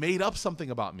actually made up something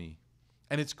about me.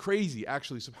 And it's crazy,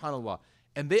 actually, subhanAllah.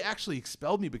 And they actually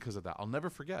expelled me because of that. I'll never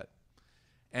forget.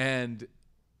 And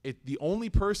the only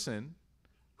person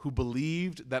who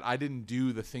believed that I didn't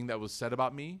do the thing that was said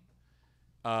about me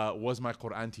was my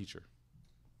Quran teacher,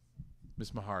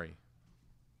 Miss Mahari.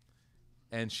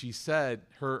 And she said,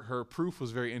 her proof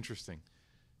was very interesting.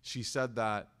 She said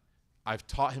that I've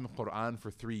taught him Quran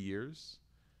for 3 years.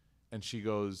 And she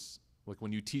goes, like,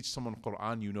 when you teach someone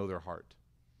Quran, you know their heart.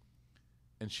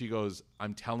 And she goes,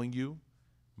 I'm telling you,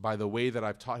 by the way that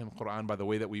I've taught him Quran, by the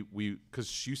way that we because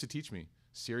she used to teach me,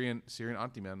 Syrian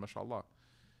auntie, man, mashallah.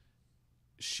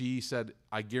 She said,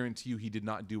 I guarantee you he did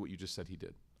not do what you just said he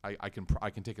did. I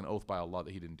can take an oath by Allah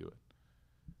that he didn't do it.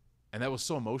 And that was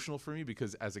so emotional for me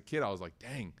because as a kid, I was like,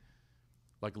 dang,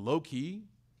 like low key,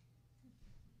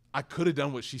 I could have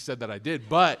done what she said that I did,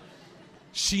 but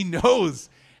she knows.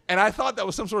 And I thought that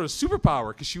was some sort of superpower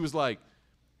because she was like,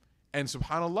 and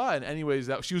subhanAllah, and anyways,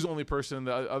 that she was the only person.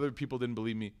 The other people didn't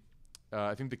believe me.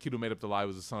 I think the kid who made up the lie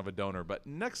was the son of a donor. But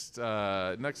next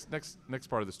part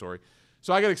of the story.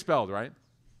 So I got expelled, right?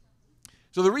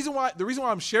 So the reason why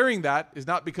I'm sharing that is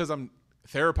not because I'm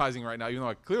therapizing right now, even though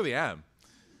I clearly am.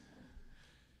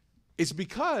 It's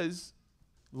because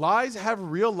lies have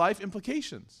real life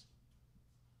implications.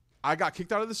 I got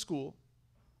kicked out of the school.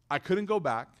 I couldn't go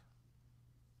back.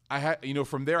 I had,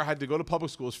 from there I had to go to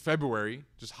public school. It's February.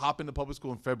 Just hop into public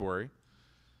school in February.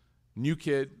 New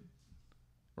kid,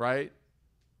 right?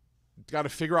 Got to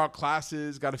figure out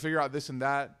classes. Got to figure out this and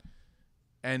that.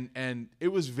 And it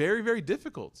was very, very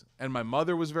difficult. And my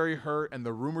mother was very hurt. And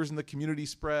the rumors in the community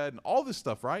spread. And all this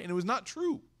stuff, right? And it was not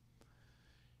true.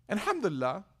 And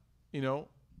alhamdulillah,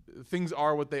 things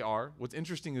are what they are. What's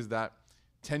interesting is that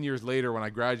 10 years later, when I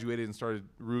graduated and started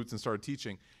Roots and started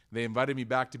teaching, they invited me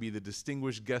back to be the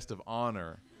distinguished guest of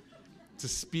honor to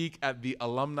speak at the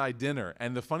alumni dinner.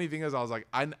 And the funny thing is, I was like,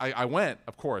 I went,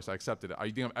 of course, I accepted it.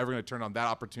 You think I'm ever going to turn down that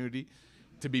opportunity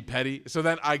to be petty? So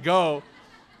then I go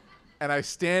and I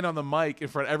stand on the mic in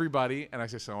front of everybody and I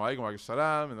say, Assalamu alaikum, wa alaikum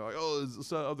salam. And they're like, oh,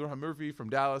 it's Abdurrahman Murphy from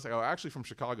Dallas. I go, actually from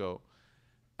Chicago.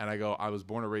 And I go, I was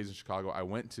born and raised in Chicago. I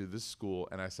went to this school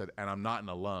and I said, and I'm not an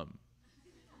alum.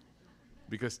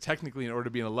 Because technically, in order to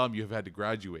be an alum, you have had to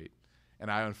graduate. And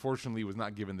I unfortunately was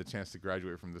not given the chance to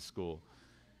graduate from this school.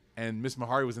 And Miss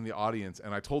Mahari was in the audience,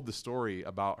 and I told the story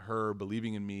about her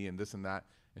believing in me and this and that,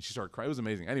 and she started crying. It was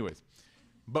amazing. Anyways,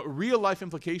 but real life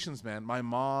implications, man. My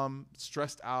mom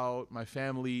stressed out, my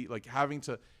family, like having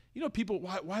to, people,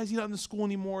 why is he not in the school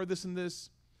anymore, this and this?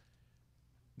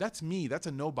 That's me. That's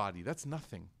a nobody. That's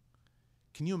nothing.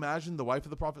 Can you imagine the wife of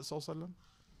the Prophet Sallallahu Alaihi Wasallam?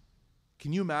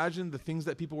 Can you imagine the things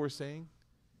that people were saying?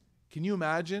 Can you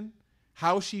imagine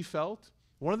how she felt?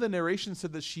 One of the narrations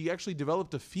said that she actually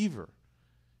developed a fever.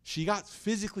 She got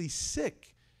physically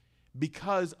sick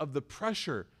because of the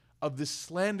pressure of this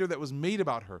slander that was made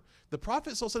about her. The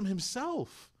Prophet ﷺ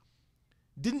himself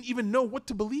didn't even know what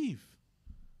to believe.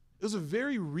 It was a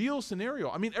very real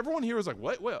scenario. I mean, everyone here is like,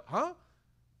 what, huh?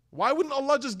 Why wouldn't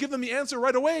Allah just give them the answer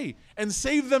right away and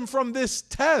save them from this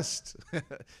test?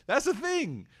 That's the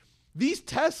thing. These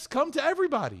tests come to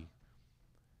everybody.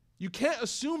 You can't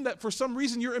assume that for some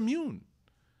reason you're immune.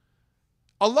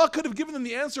 Allah could have given them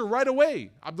the answer right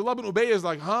away. Abdullah bin Ubay is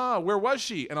like, where was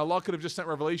she? And Allah could have just sent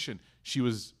revelation. She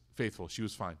was faithful. She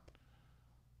was fine.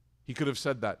 He could have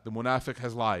said that. The munafiq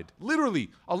has lied. Literally,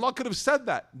 Allah could have said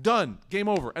that. Done. Game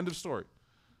over. End of story.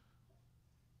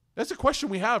 That's a question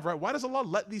we have, right? Why does Allah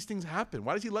let these things happen?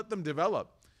 Why does He let them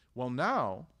develop? Well,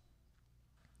 now,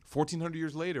 1,400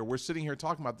 years later, we're sitting here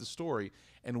talking about this story,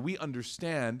 and we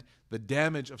understand the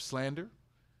damage of slander.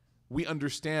 We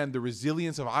understand the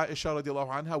resilience of Aisha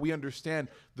radiallahu anha. We understand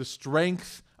the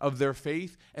strength of their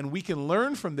faith, and we can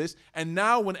learn from this. And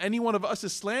now when any one of us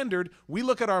is slandered, we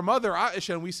look at our mother,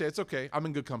 Aisha, and we say, it's okay, I'm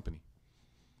in good company.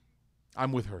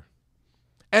 I'm with her.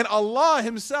 And Allah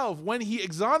Himself, when He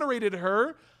exonerated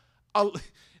her, Aisha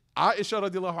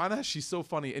radiallahu anha, she's so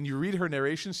funny. And you read her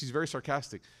narration, she's very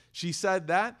sarcastic. She said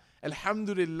that,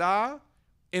 Alhamdulillah,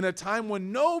 in a time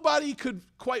when nobody could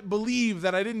quite believe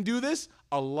that I didn't do this,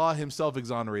 Allah Himself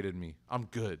exonerated me. I'm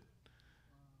good.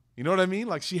 You know what I mean?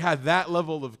 Like she had that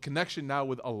level of connection now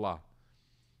with Allah.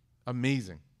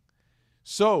 Amazing.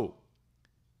 So,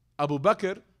 Abu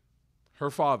Bakr, her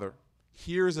father,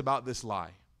 hears about this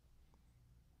lie.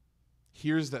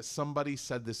 Hears that somebody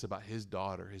said this about his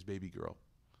daughter, his baby girl.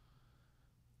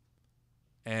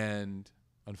 And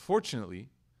unfortunately,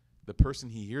 the person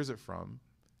he hears it from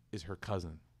is her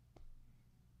cousin.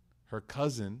 Her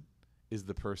cousin is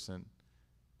the person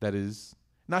that is...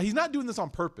 Now, he's not doing this on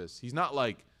purpose. He's not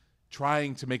like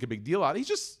trying to make a big deal out of it. He's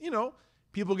just,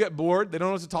 people get bored. They don't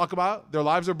know what to talk about. Their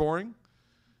lives are boring.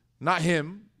 Not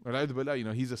him.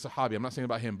 He's a sahabi. I'm not saying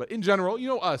about him. But in general,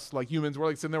 us, like humans, we're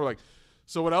like sitting there, we're like,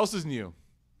 so what else is new?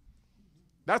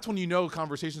 That's when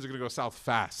conversations are going to go south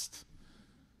fast.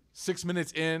 6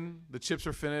 minutes in, the chips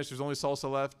are finished. There's only salsa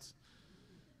left.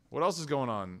 What else is going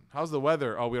on? How's the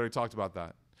weather? Oh, we already talked about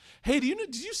that. Hey,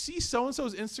 did you see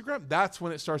so-and-so's Instagram? That's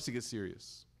when it starts to get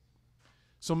serious.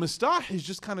 So Mistah is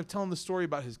just kind of telling the story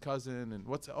about his cousin and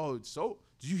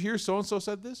did you hear so-and-so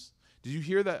said this? Did you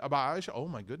hear that about Aisha? Oh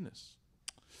my goodness.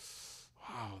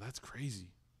 Wow, that's crazy.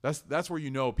 That's where you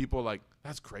know people are like,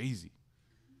 that's crazy.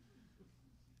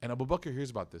 And Abu Bakr hears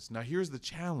about this. Now here's the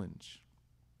challenge.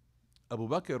 Abu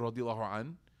Bakr radiallahu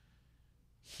an,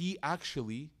 he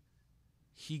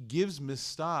gives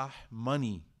Mistah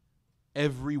money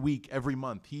every week, every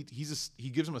month. He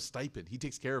gives him a stipend. He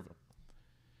takes care of him.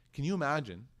 Can you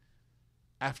imagine,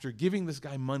 after giving this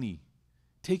guy money,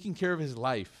 taking care of his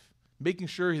life, making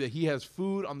sure that he has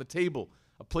food on the table,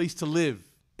 a place to live,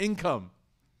 income,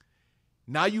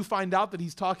 now you find out that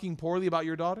he's talking poorly about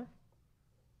your daughter?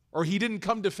 Or he didn't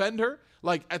come defend her?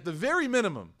 Like, at the very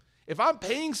minimum, if I'm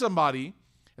paying somebody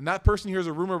and that person hears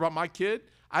a rumor about my kid,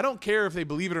 I don't care if they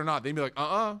believe it or not. They'd be like,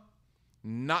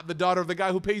 not the daughter of the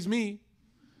guy who pays me.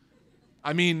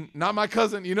 I mean, not my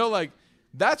cousin. You know, like,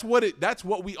 that's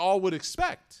what we all would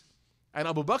expect. And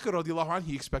Abu Bakr radiallahu anh,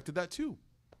 he expected that too.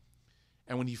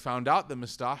 And when he found out that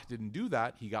Mistah didn't do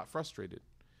that, he got frustrated.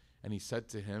 And he said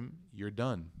to him, you're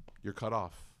done. You're cut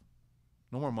off.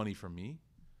 No more money from me.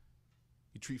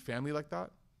 You treat family like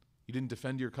that? You didn't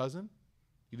defend your cousin?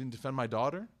 You didn't defend my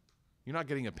daughter? You're not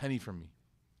getting a penny from me.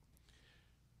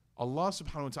 Allah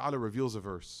subhanahu wa ta'ala reveals a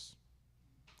verse.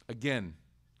 Again,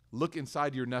 look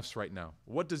inside your nafs right now.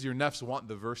 What does your nafs want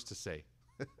the verse to say?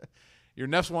 Your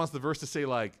nafs wants the verse to say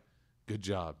like, good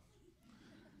job.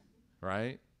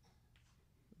 Right?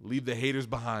 Leave the haters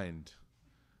behind.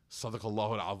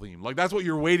 Sadaqallahu al-azim. Like, that's what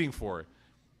you're waiting for.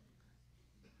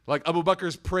 Like Abu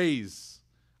Bakr's praise.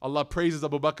 Allah praises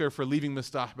Abu Bakr for leaving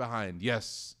Mistah behind.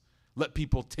 Yes. Let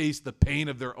people taste the pain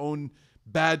of their own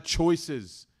bad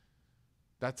choices.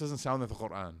 That doesn't sound like the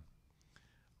Quran.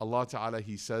 Allah Ta'ala,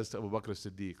 He says to Abu Bakr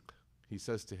as-Siddiq, He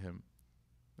says to him,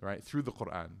 right, through the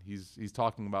Quran, He's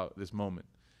talking about this moment.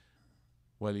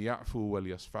 وَلْيَعْفُوا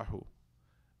وَلْيَصْفَحُوا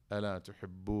أَلَا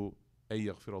تُحِبُّوا أَن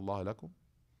يَغْفِرَ اللَّهُ لَكُمْ.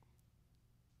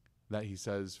 That He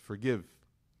says, forgive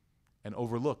and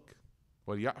overlook.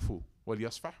 وَلْيَعْفُوا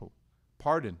وَلْيَصْفَحُوا.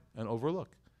 Pardon and overlook.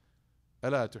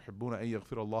 أَلَا تُحِبُّونَ أَن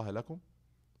يَغْفِرَ اللَّهُ لَكُمْ.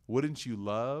 Wouldn't you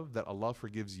love that Allah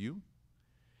forgives you?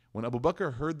 When Abu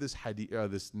Bakr heard this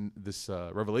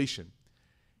revelation,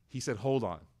 he said, hold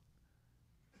on.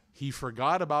 He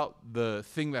forgot about the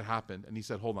thing that happened, and he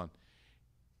said, hold on.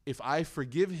 If I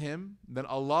forgive him, then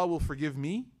Allah will forgive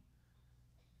me?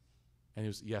 And he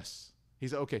was, yes. He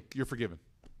said, okay, you're forgiven.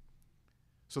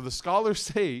 So the scholars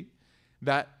say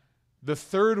that the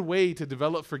third way to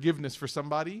develop forgiveness for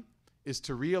somebody is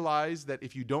to realize that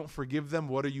if you don't forgive them,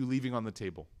 what are you leaving on the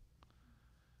table?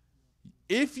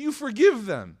 If you forgive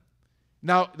them.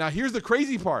 Now here's the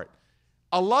crazy part.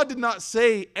 Allah did not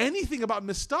say anything about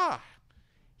Mistah.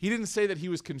 He didn't say that he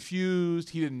was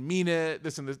confused. He didn't mean it,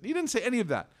 this and this. He didn't say any of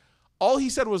that. All he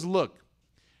said was, look,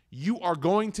 you are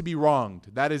going to be wronged.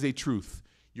 That is a truth.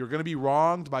 You're going to be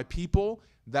wronged by people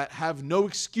that have no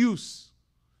excuse.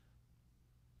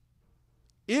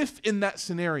 If in that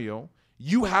scenario,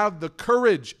 you have the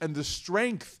courage and the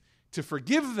strength to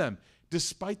forgive them,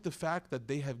 despite the fact that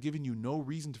they have given you no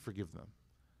reason to forgive them.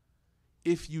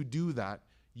 If you do that,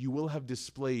 you will have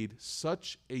displayed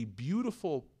such a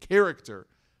beautiful character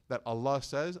that Allah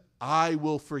says, I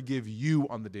will forgive you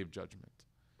on the day of judgment.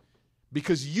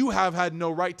 Because you have had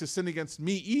no right to sin against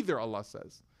me either, Allah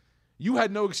says. You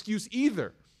had no excuse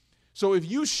either. So if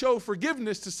you show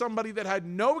forgiveness to somebody that had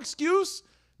no excuse,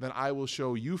 then I will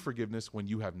show you forgiveness when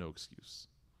you have no excuse.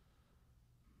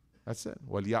 That's it.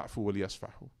 وَلْيَعْفُوا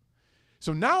وَلْيَصْفَحُوا.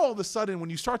 So now all of a sudden,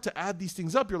 when you start to add these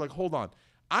things up, you're like, hold on.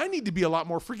 I need to be a lot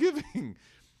more forgiving.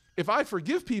 If I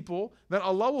forgive people, then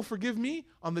Allah will forgive me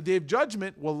on the day of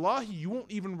judgment. Wallahi, you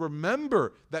won't even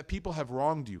remember that people have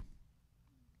wronged you.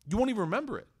 You won't even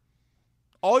remember it.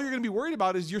 All you're going to be worried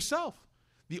about is yourself.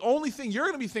 The only thing you're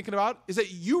going to be thinking about is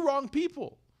that you wronged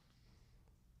people.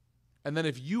 And then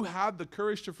if you have the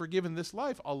courage to forgive in this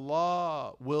life,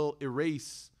 Allah will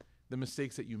erase the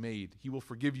mistakes that you made. He will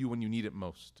forgive you when you need it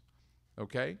most.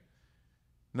 Okay?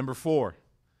 Number 4,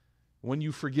 when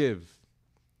you forgive,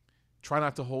 try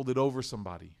not to hold it over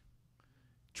somebody.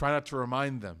 Try not to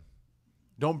remind them.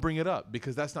 Don't bring it up,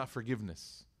 because that's not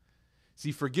forgiveness.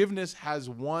 See, forgiveness has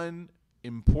one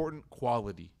important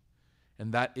quality,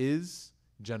 and that is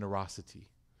generosity.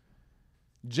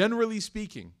 Generally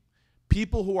speaking,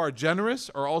 people who are generous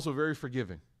are also very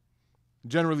forgiving.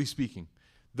 Generally speaking,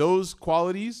 those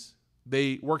qualities,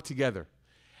 they work together.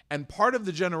 And part of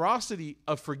the generosity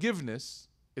of forgiveness,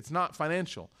 it's not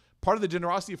financial. Part of the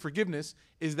generosity of forgiveness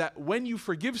is that when you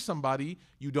forgive somebody,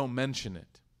 you don't mention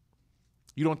it.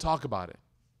 You don't talk about it.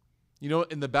 You know,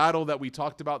 in the battle that we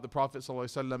talked about, the Prophet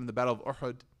ﷺ, in the battle of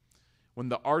Uhud, when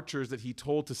the archers that he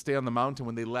told to stay on the mountain,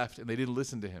 when they left and they didn't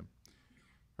listen to him,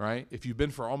 right? If you've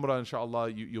been for Umrah, inshallah,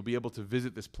 you'll be able to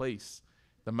visit this place,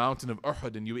 the mountain of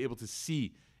Uhud, and you'll be able to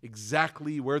see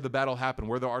exactly where the battle happened,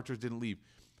 where the archers didn't leave.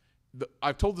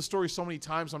 I've told the story so many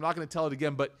times, so I'm not going to tell it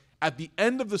again, but at the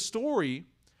end of the story,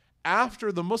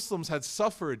 after the Muslims had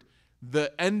suffered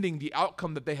the ending, the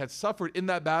outcome that they had suffered in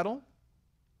that battle,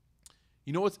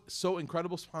 you know what's so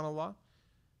incredible, subhanAllah,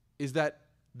 is that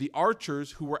the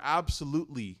archers who were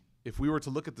absolutely, if we were to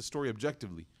look at the story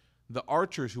objectively, the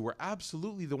archers who were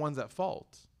absolutely the ones at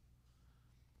fault,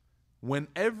 when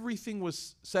everything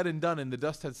was said and done and the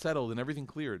dust had settled and everything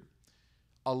cleared,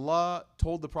 Allah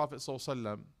told the Prophet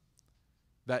ﷺ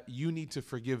that you need to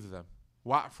forgive them.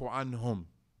 Wa'fu anhum.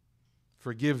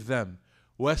 Forgive them.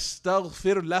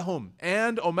 Wastaghfir lahum.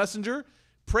 And, O Messenger,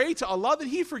 pray to Allah that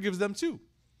He forgives them too.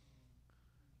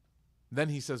 Then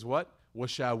He says what?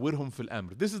 وَشَاوِرْهُمْ فِي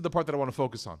الْأَمْرِ. This is the part that I want to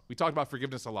focus on. We talked about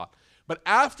forgiveness a lot. But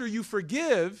after you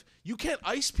forgive, you can't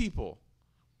ice people.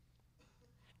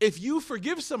 If you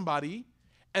forgive somebody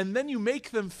and then you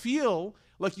make them feel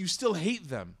like you still hate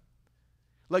them,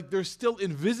 like they're still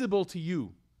invisible to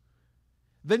you,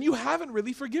 then you haven't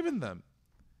really forgiven them.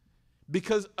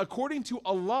 Because according to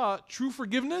Allah, true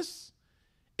forgiveness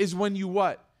is when you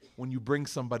what? When you bring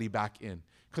somebody back in.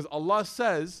 Because Allah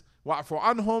says, وَعْفُ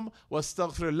عَنْهُمْ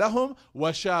وَاسْتَغْفِرْ لَهُمْ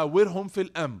وَشَاوِرْهُمْ فِي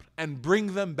الْأَمْرِ, and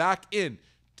bring them back in.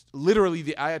 Literally,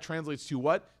 the ayah translates to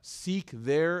what? Seek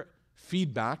their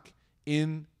feedback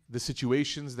in the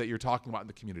situations that you're talking about in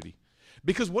the community.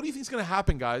 Because what do you think is going to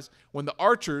happen, guys, when the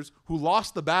archers who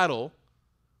lost the battle,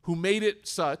 who made it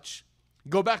such,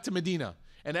 go back to Medina,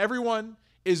 and everyone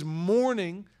is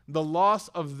mourning the loss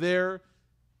of their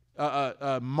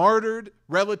martyred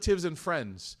relatives and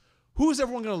friends? Who is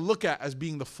everyone going to look at as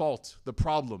being the fault, the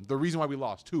problem, the reason why we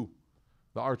lost? Who?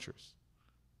 The archers.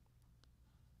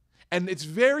 And it's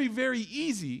very, very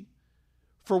easy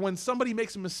for when somebody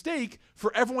makes a mistake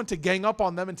for everyone to gang up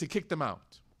on them and to kick them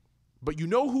out. But you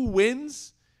know who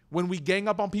wins when we gang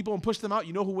up on people and push them out?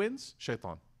 You know who wins?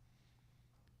 Shaitan.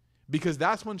 Because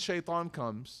that's when Shaitan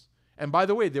comes. And by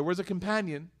the way, there was a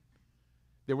companion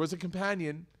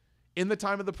in the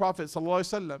time of the Prophet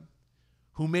ﷺ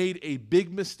who made a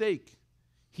big mistake.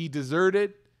 He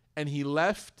deserted and he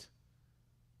left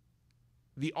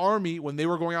the army when they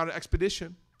were going on an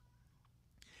expedition.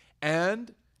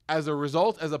 And as a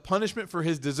result, as a punishment for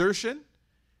his desertion,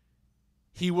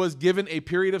 he was given a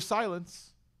period of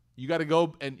silence. You got to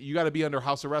go and you got to be under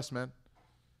house arrest, man.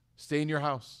 Stay in your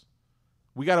house.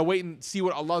 We got to wait and see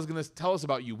what Allah is going to tell us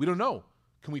about you. We don't know.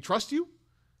 Can we trust you?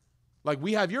 Like,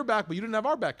 we have your back, but you didn't have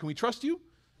our back. Can we trust you?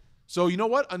 So you know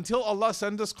what? Until Allah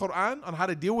sends us Quran on how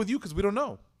to deal with you, because we don't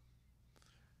know.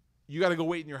 You got to go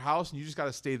wait in your house and you just got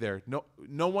to stay there.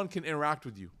 No one can interact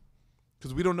with you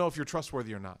because we don't know if you're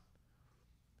trustworthy or not.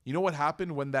 You know what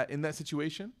happened when in that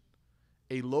situation?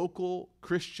 A local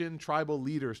Christian tribal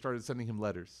leader started sending him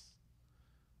letters.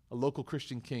 A local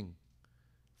Christian king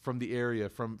from the area,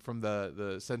 from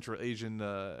the Central Asian,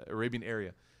 Arabian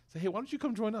area. Say, hey, why don't you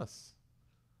come join us?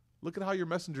 Look at how your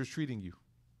messenger is treating you.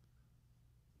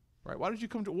 Right? Why don't you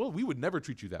come well, we would never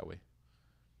treat you that way.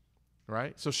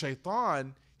 Right? So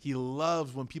Shaitan, he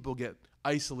loves when people get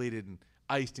isolated and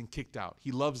iced and kicked out.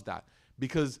 He loves that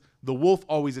because the wolf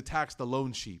always attacks the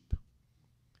lone sheep.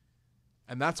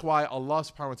 And that's why Allah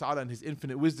subhanahu wa ta'ala in His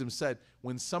infinite wisdom said,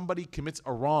 when somebody commits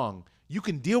a wrong, you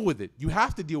can deal with it. You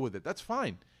have to deal with it. That's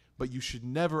fine. But you should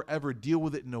never ever deal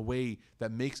with it in a way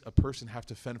that makes a person have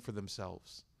to fend for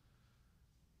themselves.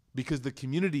 Because the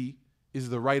community is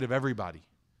the right of everybody.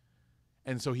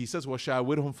 And so He says,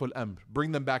 وَشَاوِرْهُمْ فِي الْأَمْرِ,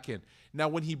 bring them back in. Now,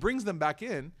 when He brings them back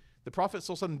in, the Prophet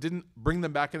ﷺ didn't bring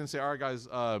them back in and say, all right, guys,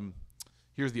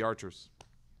 here's the archers.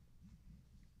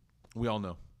 We all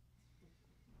know.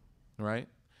 Right?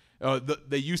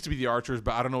 They used to be the archers,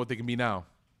 but I don't know what they can be now.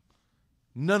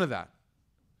 None of that.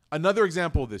 Another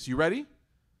example of this. You ready?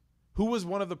 Who was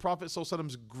one of the Prophet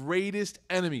ﷺ's greatest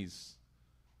enemies?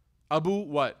 Abu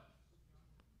what?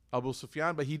 Abu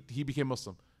Sufyan, but he became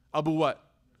Muslim. Abu what?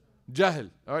 Jahl.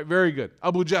 All right, very good.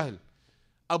 Abu Jahl.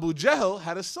 Abu Jahl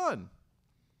had a son.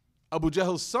 Abu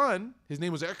Jahl's son, his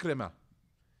name was Ikrimah.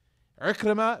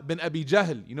 Ikrimah bin Abi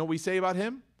Jahl. You know what we say about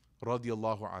him?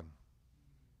 Radiyallahu an.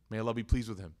 May Allah be pleased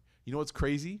with him. You know what's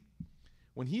crazy?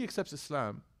 When he accepts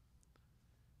Islam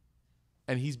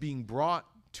and he's being brought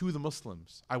to the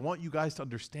Muslims, I want you guys to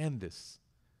understand this.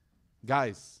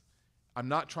 Guys, I'm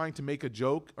not trying to make a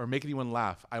joke or make anyone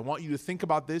laugh. I want you to think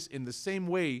about this in the same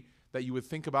way that you would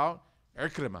think about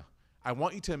Ikrimah. I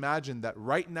want you to imagine that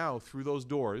right now through those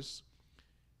doors,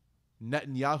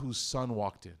 Netanyahu's son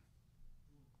walked in.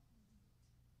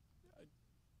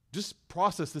 Just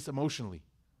process this emotionally.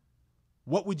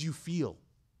 What would you feel?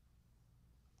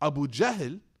 Abu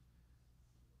Jahl,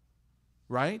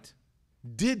 right,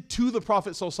 did to the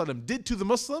Prophet ﷺ, did to the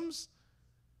Muslims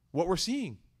what we're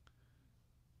seeing.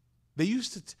 They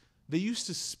used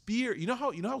to spear. You know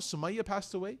how Sumayya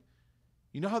passed away?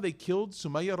 You know how they killed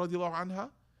Sumayya radiallahu anha?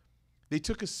 They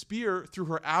took a spear through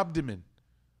her abdomen,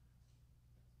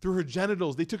 through her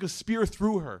genitals. They took a spear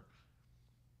through her.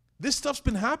 This stuff's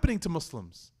been happening to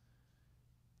Muslims.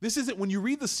 This isn't, when you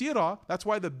read the seerah, that's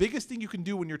why the biggest thing you can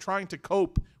do when you're trying to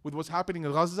cope with what's happening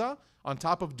in Gaza, on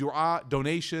top of dua,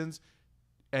 donations,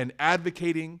 and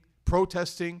advocating,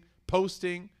 protesting,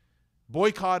 posting,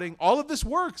 boycotting, all of this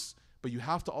works. But you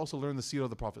have to also learn the seerah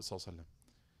of the Prophet ﷺ,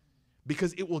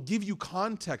 because it will give you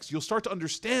context. You'll start to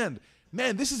understand,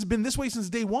 man, this has been this way since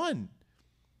day one.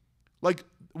 Like,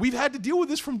 we've had to deal with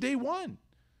this from day one.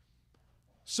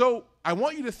 So I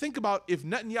want you to think about if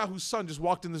Netanyahu's son just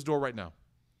walked in this door right now.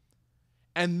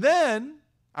 And then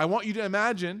I want you to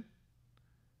imagine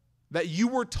that you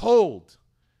were told,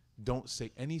 don't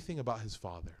say anything about his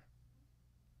father.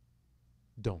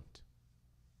 Don't.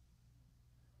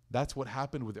 That's what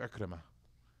happened with Ikrimah.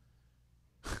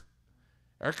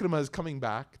 Ikrimah is coming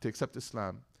back to accept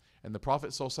Islam. And the Prophet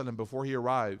ﷺ, before he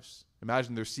arrives,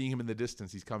 imagine they're seeing him in the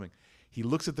distance, he's coming. He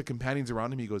looks at the companions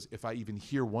around him, he goes, if I even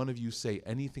hear one of you say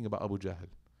anything about Abu Jahl.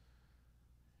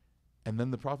 And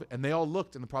then the Prophet, and they all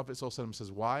looked, and the Prophet ﷺ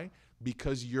says, why?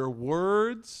 Because your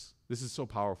words, this is so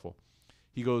powerful.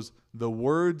 He goes, the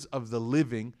words of the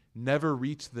living never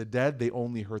reach the dead, they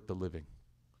only hurt the living.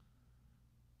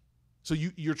 So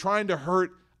you're trying to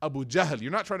hurt Abu Jahl,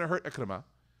 you're not trying to hurt Ikrimah.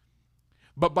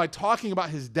 But by talking about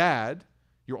his dad,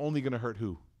 you're only going to hurt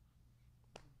who?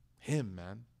 Him,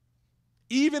 man.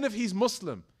 Even if he's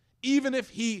Muslim, even if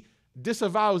he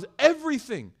disavows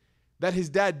everything that his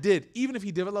dad did, even if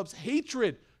he develops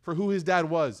hatred for who his dad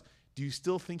was, do you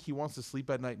still think he wants to sleep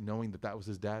at night knowing that that was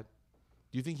his dad?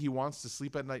 Do you think he wants to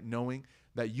sleep at night knowing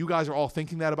that you guys are all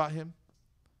thinking that about him?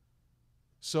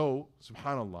 So,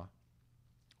 subhanAllah,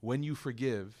 when you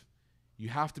forgive, you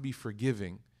have to be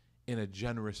forgiving in a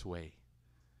generous way.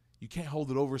 You can't hold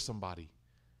it over somebody.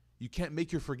 You can't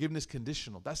make your forgiveness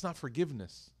conditional. That's not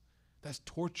forgiveness. That's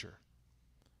torture.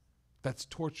 That's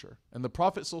torture. And the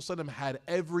Prophet ﷺ had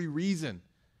every reason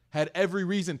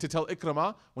to tell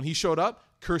Ikrimah when he showed up,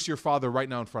 curse your father right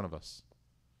now in front of us.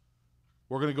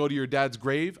 We're going to go to your dad's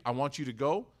grave. I want you to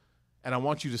go, and I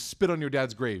want you to spit on your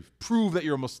dad's grave. Prove that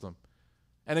you're a Muslim.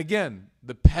 And again,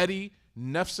 the petty,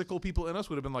 nafsical people in us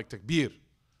would have been like, takbir.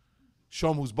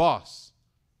 Show him who's boss.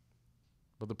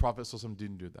 But the Prophet ﷺ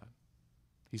didn't do that.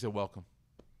 He said, welcome.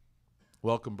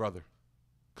 Welcome, brother.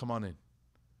 Come on in.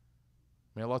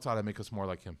 May Allah Ta'ala make us more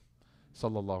like him.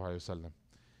 Sallallahu Alaihi Wasallam.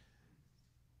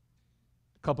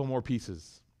 A couple more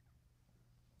pieces.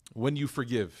 When you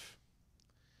forgive,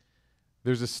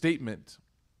 there's a statement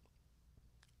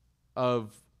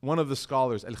of one of the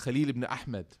scholars, Al-Khalil ibn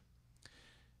Ahmed,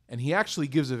 and he actually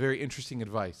gives a very interesting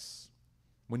advice.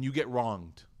 When you get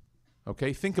wronged,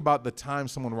 okay, think about the time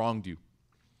someone wronged you.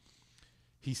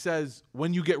 He says,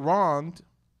 when you get wronged,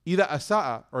 إِذَا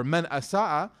أَسَاءَ or مَنْ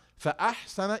أَسَاءَ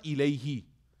فَأَحْسَنَ إِلَيْهِ.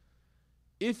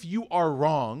 If you are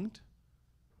wronged,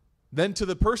 then to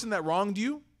the person that wronged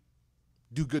you,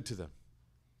 do good to them.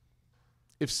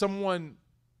 If someone,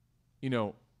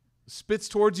 spits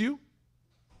towards you,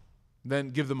 then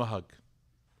give them a hug.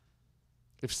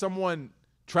 If someone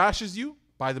trashes you,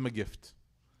 buy them a gift.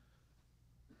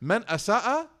 مَنْ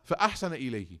أَسَاءَ فَأَحْسَنَ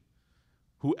إِلَيْهِ.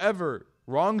 Whoever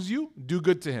wrongs you, do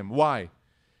good to him. Why?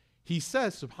 He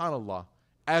says, subhanallah,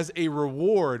 as a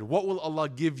reward, what will Allah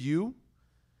give you?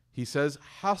 He says,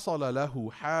 حَصَلَ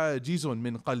لَهُ حَاجِزٌ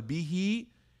مِّن قَلْبِهِ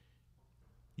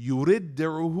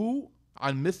يُرِدِّعُهُ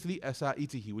عَنْ مِثْلِ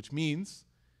أَسَائِتِهِ, which means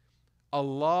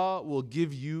Allah will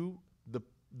give you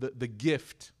the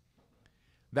gift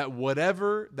that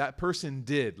whatever that person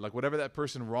did, like whatever that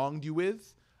person wronged you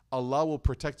with, Allah will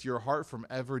protect your heart from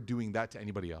ever doing that to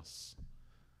anybody else.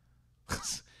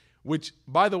 Which,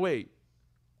 by the way,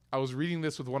 I was reading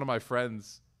this with one of my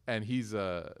friends, and he's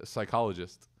a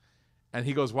psychologist. And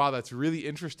he goes, wow, that's really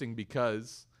interesting,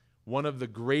 because one of the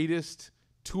greatest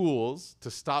tools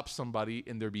to stop somebody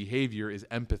in their behavior is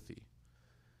empathy.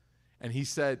 And he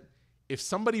said, if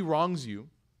somebody wrongs you,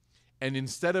 and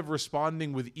instead of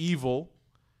responding with evil,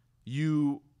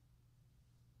 you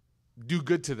do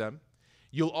good to them,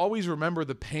 you'll always remember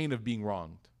the pain of being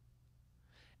wronged.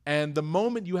 And the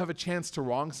moment you have a chance to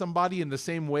wrong somebody in the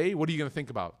same way, what are you going to think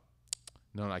about?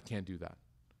 No, I can't do that.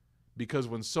 Because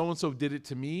when so-and-so did it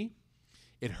to me,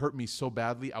 it hurt me so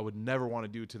badly, I would never want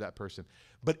to do it to that person.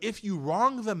 But if you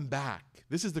wrong them back,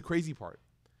 this is the crazy part.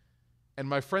 And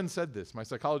my friend said this, my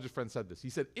psychologist friend said this. He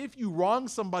said, if you wrong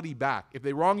somebody back, if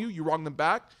they wrong you, you wrong them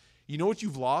back, you know what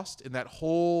you've lost in that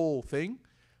whole thing?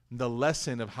 The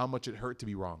lesson of how much it hurt to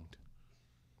be wronged.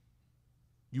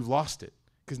 You've lost it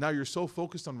because now you're so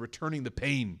focused on returning the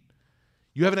pain.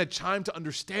 You haven't had time to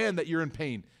understand that you're in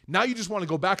pain. Now you just want to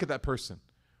go back at that person.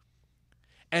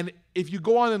 And if you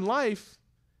go on in life,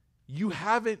 you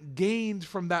haven't gained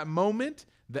from that moment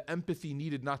the empathy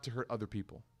needed not to hurt other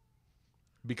people.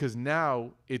 Because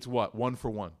now it's what? 1 for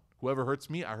 1. Whoever hurts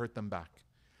me, I hurt them back.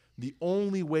 The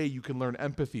only way you can learn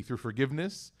empathy through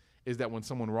forgiveness is that when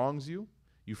someone wrongs you,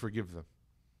 you forgive them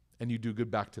and you do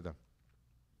good back to them.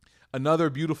 Another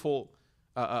beautiful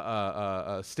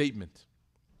statement.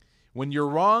 When you're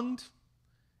wronged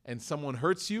and someone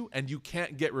hurts you and you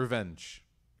can't get revenge,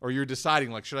 or you're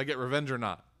deciding like, should I get revenge or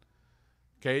not?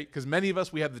 Okay, because many of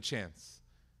us, we have the chance.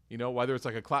 You know, whether it's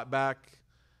like a clap back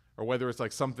or whether it's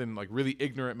like something like really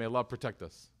ignorant, may Allah protect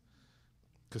us.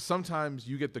 Because sometimes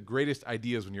you get the greatest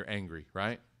ideas when you're angry,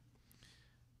 right?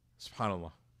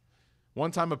 SubhanAllah.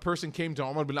 One time a person came to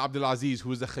Umar bin Abdul Aziz, who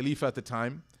was the Khalifa at the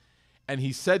time, and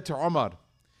he said to Umar,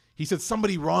 he said,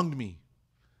 somebody wronged me.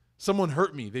 Someone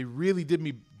hurt me. They really did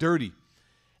me dirty.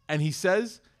 And he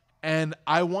says, and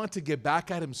I want to get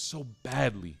back at him so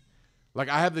badly. Like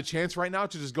I have the chance right now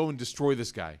to just go and destroy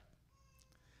this guy.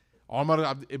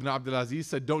 Umar ibn Abdul Aziz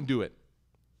said, don't do it.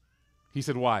 He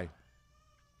said, why?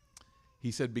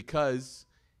 He said, because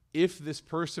if this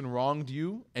person wronged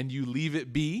you and you leave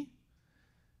it be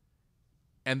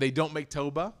and they don't make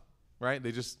tawbah, right?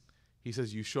 He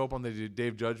says, you show up on the day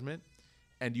of judgment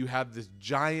and you have this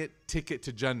giant ticket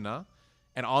to Jannah,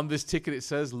 and on this ticket it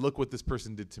says, look what this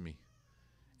person did to me.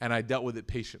 And I dealt with it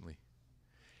patiently.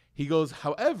 He goes,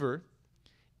 however,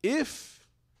 if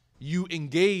you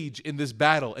engage in this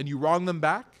battle and you wrong them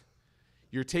back,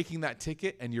 you're taking that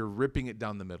ticket and you're ripping it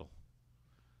down the middle.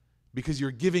 Because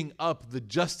you're giving up the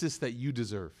justice that you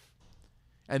deserve.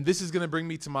 And this is going to bring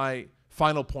me to my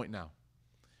final point now,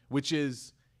 which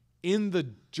is in the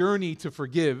journey to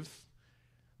forgive,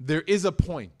 there is a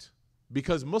point.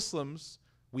 Because Muslims,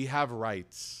 we have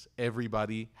rights.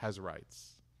 Everybody has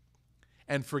rights.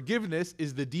 And forgiveness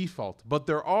is the default. But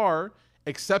there are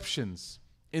exceptions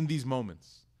in these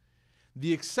moments.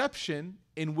 The exception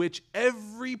in which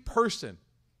every person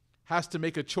has to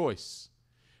make a choice,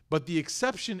 but the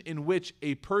exception in which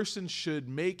a person should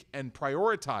make and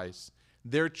prioritize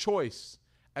their choice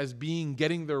as being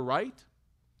getting their right,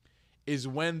 is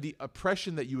when the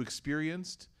oppression that you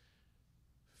experienced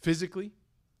physically,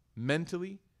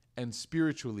 mentally, and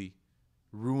spiritually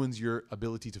ruins your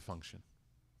ability to function.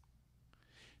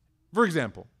 For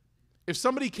example, if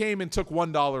somebody came and took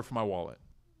 $1 from my wallet,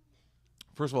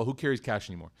 first of all, who carries cash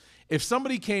anymore? If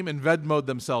somebody came and Venmo'd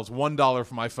themselves $1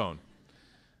 from my phone,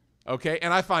 okay,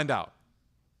 and I find out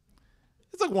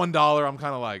it's like $1, I'm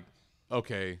kind of like,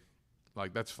 okay,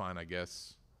 like that's fine, I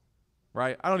guess,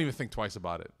 right? I don't even think twice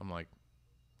about it. I'm like,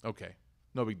 okay,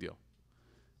 no big deal.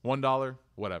 $1,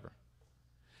 whatever.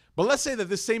 But let's say that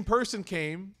this same person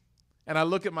came and I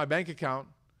look at my bank account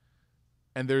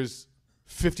and there's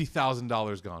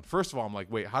 $50,000 gone. First of all, I'm like,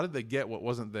 wait, how did they get what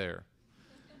wasn't there?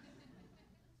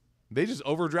 They just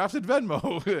overdrafted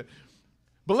Venmo.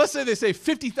 But let's say they say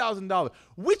 $50,000.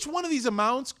 Which one of these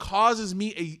amounts causes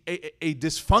me a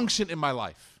dysfunction in my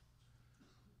life?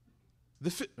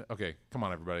 Okay, come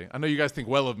on, everybody. I know you guys think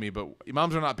well of me, but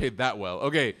imams are not paid that well.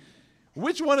 Okay,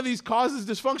 which one of these causes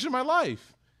dysfunction in my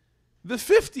life? The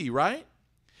 50, right?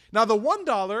 Now, the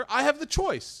 $1, I have the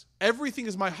choice. Everything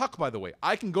is my haqq, by the way.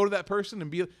 I can go to that person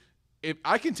and if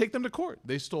I can take them to court.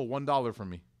 They stole $1 from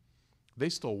me. They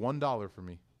stole $1 from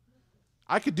me.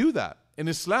 I could do that. In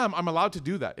Islam, I'm allowed to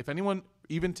do that. If anyone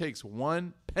even takes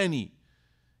 1 penny,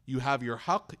 you have your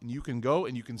haqq and you can go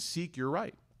and you can seek your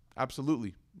right.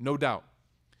 Absolutely. No doubt.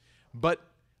 But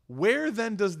where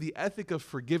then does the ethic of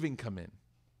forgiving come in?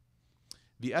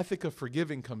 The ethic of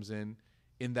forgiving comes in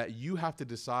that you have to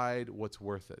decide what's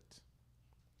worth it.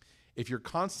 If you're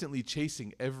constantly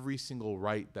chasing every single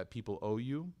right that people owe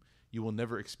you, you will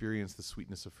never experience the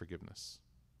sweetness of forgiveness.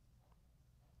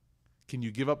 Can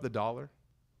you give up the $1?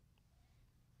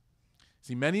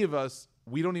 See, many of us,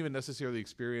 we don't even necessarily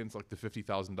experience like the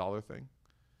 $50,000 thing.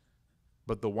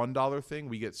 But the $1 thing,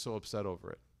 we get so upset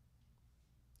over it.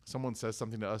 Someone says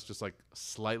something to us just like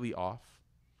slightly off.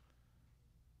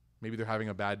 Maybe they're having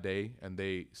a bad day and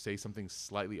they say something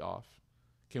slightly off.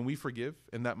 Can we forgive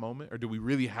in that moment? Or do we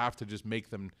really have to just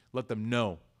let them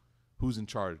know who's in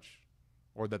charge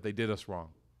or that they did us wrong?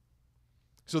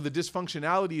 So the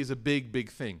dysfunctionality is a big,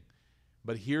 big thing.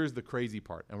 But here's the crazy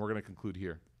part, and we're going to conclude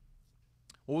here.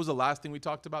 What was the last thing we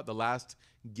talked about? The last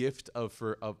gift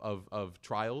of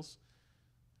trials,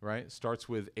 right? Starts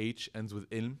with H, ends with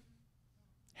ilm.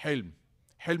 Hilm.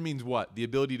 Hilm means what? The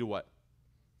ability to what?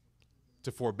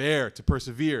 To forbear, to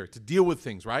persevere, to deal with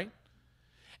things, right?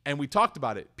 And we talked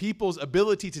about it. People's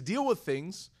ability to deal with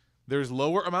things, there's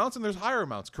lower amounts and there's higher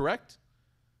amounts, correct?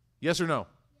 Yes or no?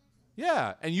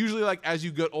 Yeah. And usually, like, as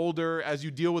you get older, as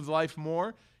you deal with life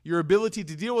more, your ability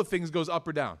to deal with things goes up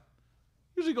or down.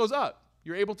 Usually goes up.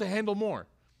 You're able to handle more.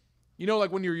 You know,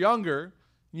 like when you're younger,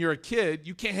 and you're a kid,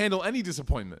 you can't handle any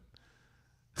disappointment.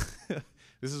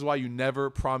 This is why you never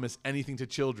promise anything to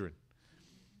children.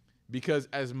 Because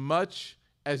as much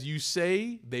as you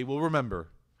say, they will remember.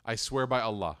 I swear by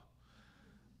Allah.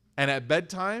 And at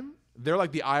bedtime, they're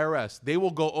like the IRS. They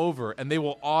will go over and they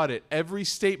will audit every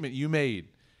statement you made.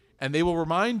 And they will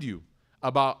remind you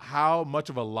about how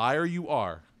much of a liar you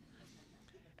are.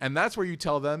 And that's where you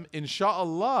tell them,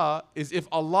 Insha'Allah is if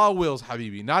Allah wills,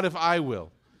 Habibi, not if I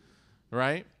will.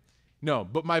 Right? No,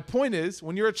 but my point is,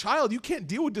 when you're a child, you can't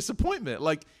deal with disappointment.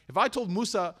 Like, if I told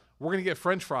Musa, we're going to get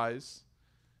French fries,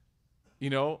 you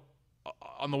know,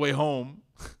 on the way home,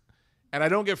 and I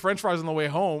don't get French fries on the way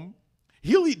home,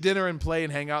 he'll eat dinner and play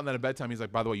and hang out, and then at bedtime, he's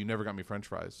like, by the way, you never got me French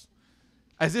fries.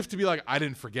 As if to be like, I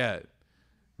didn't forget,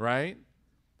 right?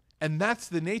 And that's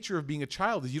the nature of being a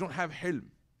child, is you don't have hilm.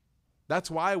 That's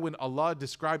why when Allah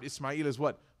described Ismail as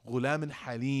what? Ghulam and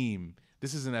Halim.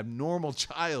 This is an abnormal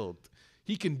child.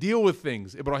 He can deal with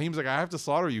things. Ibrahim's like, I have to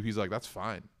slaughter you. He's like, that's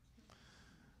fine.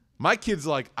 My kid's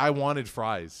like, I wanted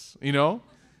fries, you know?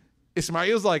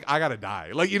 Ismail's like, I gotta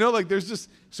die. Like, you know, like there's just,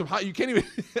 you can't even.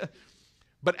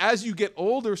 But as you get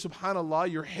older, subhanAllah,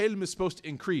 your hilm is supposed to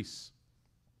increase.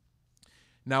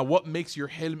 Now, what makes your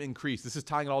hilm increase? This is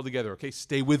tying it all together, okay?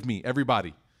 Stay with me,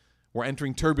 everybody. We're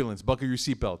entering turbulence. Buckle your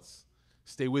seatbelts.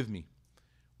 Stay with me.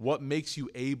 What makes you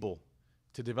able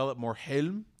to develop more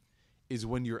hilm is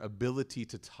when your ability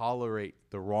to tolerate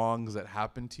the wrongs that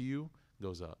happen to you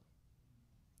goes up.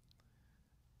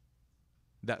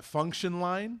 That function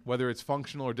line, whether it's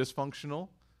functional or dysfunctional,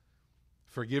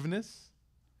 forgiveness,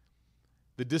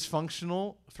 the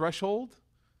dysfunctional threshold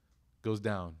goes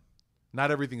down.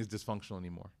 Not everything is dysfunctional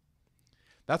anymore.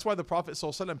 That's why the Prophet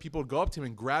ﷺ, people would go up to him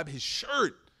and grab his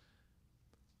shirt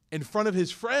in front of his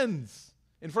friends,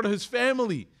 in front of his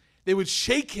family. They would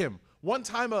shake him. One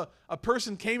time a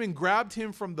person came and grabbed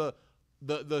him from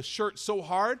the shirt so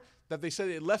hard that they said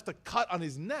it left a cut on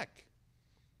his neck.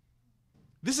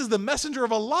 This is the messenger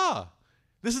of Allah.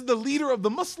 This is the leader of the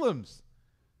Muslims.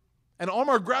 And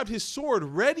Omar grabbed his sword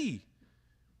ready.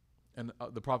 And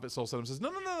the Prophet ﷺ says,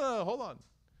 no, hold on.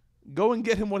 Go and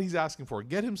get him what he's asking for.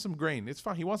 Get him some grain. It's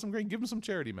fine. He wants some grain. Give him some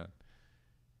charity, man.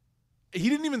 He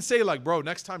didn't even say like, bro,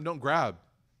 next time don't grab.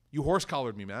 You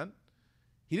horse-collared me, man.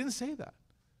 He didn't say that.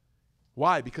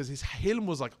 Why? Because his hilm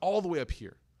was like all the way up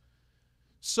here.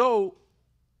 So,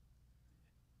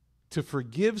 to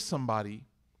forgive somebody,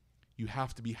 you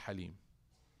have to be halim.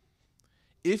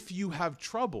 If you have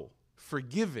trouble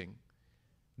forgiving,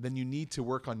 then you need to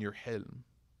work on your hilm.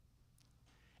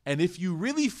 And if you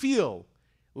really feel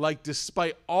like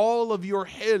despite all of your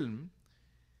hilm,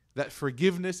 that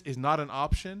forgiveness is not an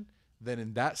option, then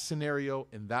in that scenario,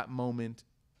 in that moment,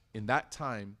 in that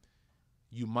time,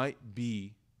 you might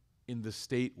be in the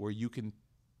state where you can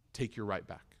take your right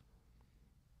back.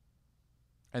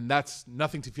 And that's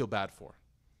nothing to feel bad for.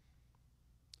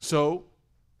 So,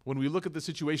 when we look at the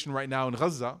situation right now in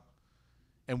Gaza,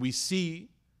 and we see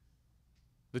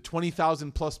the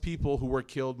 20,000 plus people who were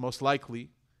killed, most likely,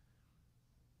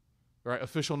 right?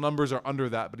 Official numbers are under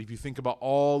that, but if you think about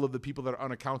all of the people that are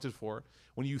unaccounted for,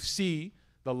 when you see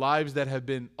the lives that have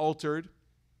been altered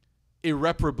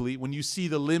irreparably, when you see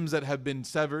the limbs that have been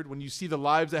severed, when you see the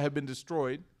lives that have been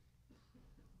destroyed,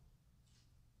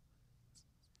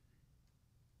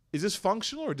 is this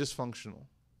functional or dysfunctional?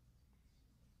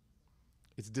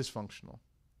 It's dysfunctional.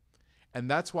 And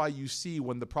that's why you see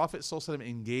when the Prophet ﷺ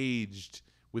engaged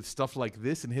with stuff like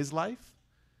this in his life,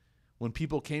 when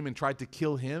people came and tried to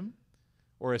kill him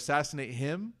or assassinate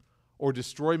him or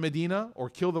destroy Medina or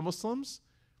kill the Muslims,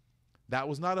 that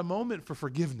was not a moment for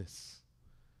forgiveness.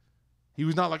 He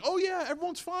was not like, oh yeah,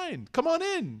 everyone's fine. Come on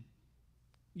in.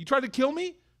 You tried to kill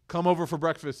me? Come over for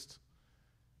breakfast.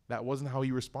 That wasn't how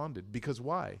he responded. Because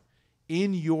why?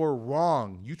 In your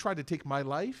wrong, you tried to take my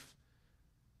life,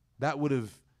 that would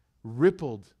have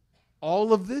rippled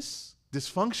all of this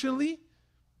dysfunctionally.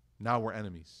 Now we're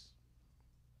enemies.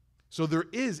 So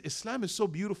Islam is so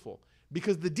beautiful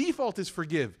because the default is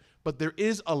forgive, but there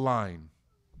is a line.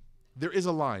 There is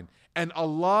a line. And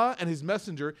Allah and His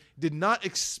Messenger did not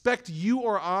expect you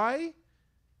or I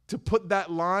to put that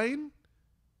line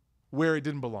where it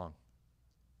didn't belong.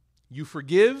 You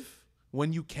forgive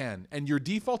when you can, and your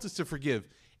default is to forgive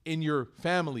in your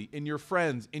family, in your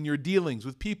friends, in your dealings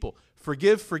with people.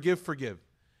 Forgive, forgive, forgive.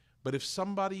 But if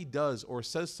somebody does or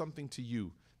says something to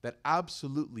you that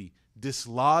absolutely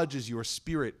dislodges your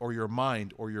spirit or your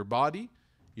mind or your body,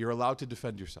 you're allowed to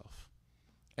defend yourself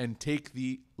and take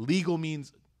the legal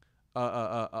means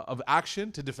of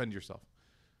action to defend yourself.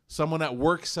 Someone at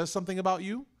work says something about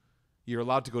you, you're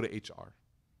allowed to go to HR.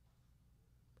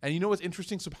 And you know what's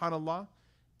interesting, subhanAllah?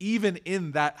 Even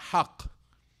in that haqq,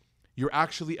 you're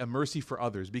actually a mercy for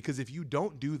others. Because if you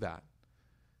don't do that,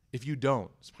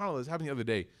 subhanAllah, this happened the other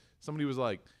day. Somebody was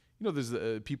like, you know,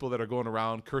 there's people that are going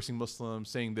around cursing Muslims,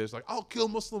 saying this, like, I'll kill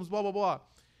Muslims, blah, blah, blah.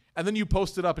 And then you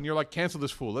post it up and you're like, cancel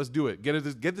this fool. Let's do it.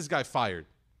 Get this guy fired.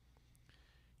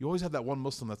 You always have that one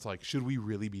Muslim that's like, should we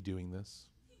really be doing this?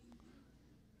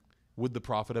 Would the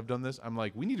Prophet have done this? I'm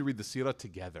like, we need to read the seerah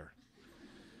together.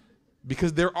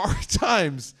 Because there are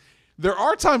times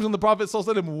when the Prophet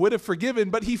ﷺ would have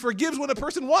forgiven, but he forgives when a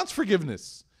person wants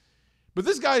forgiveness. But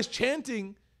this guy is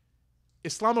chanting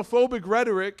Islamophobic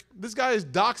rhetoric. This guy is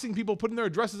doxing people, putting their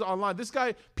addresses online.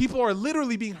 People are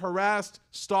literally being harassed,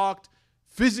 stalked,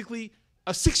 physically.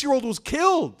 A 6-year-old was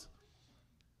killed.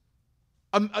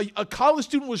 A college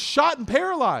student was shot and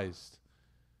paralyzed.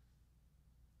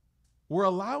 We're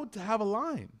allowed to have a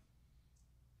line.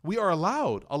 We are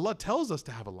allowed. Allah tells us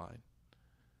to have a line.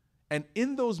 And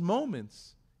in those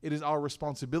moments, it is our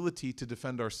responsibility to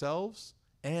defend ourselves.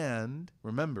 And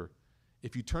remember,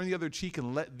 if you turn the other cheek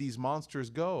and let these monsters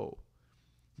go,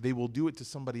 they will do it to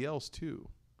somebody else too.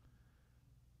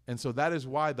 And so that is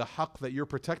why the haqq that you're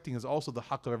protecting is also the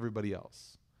haqq of everybody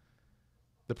else.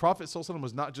 The Prophet ﷺ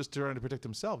was not just trying to protect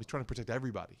himself, he's trying to protect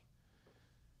everybody.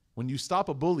 When you stop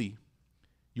a bully,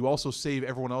 you also save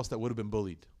everyone else that would have been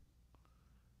bullied.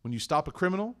 When you stop a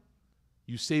criminal,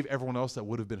 you save everyone else that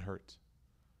would have been hurt.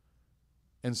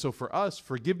 And so for us,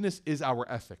 forgiveness is our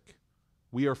ethic.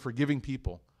 We are forgiving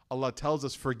people. Allah tells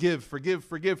us, forgive, forgive,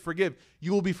 forgive, forgive.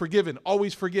 You will be forgiven.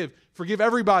 Always forgive. Forgive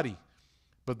everybody.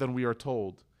 But then we are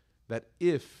told that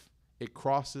if it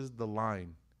crosses the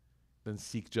line, then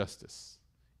seek justice.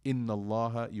 Inna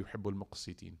Allaha yuhibbul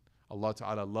muqsitin. Allah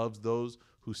Ta'ala loves those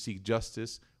who seek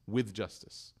justice with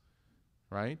justice.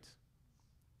 Right?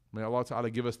 May Allah Ta'ala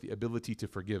give us the ability to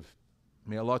forgive.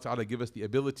 May Allah Ta'ala give us the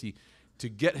ability to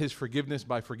get His forgiveness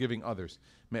by forgiving others.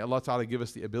 May Allah Ta'ala give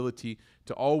us the ability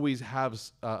to always have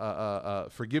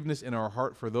forgiveness in our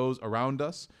heart for those around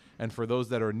us and for those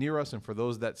that are near us and for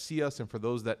those that see us and for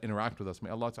those that interact with us. May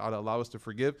Allah Ta'ala allow us to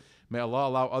forgive. May Allah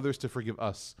allow others to forgive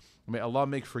us. May Allah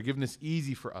make forgiveness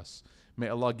easy for us. May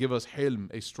Allah give us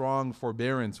hilm, a strong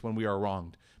forbearance when we are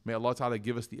wronged. May Allah Ta'ala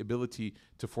give us the ability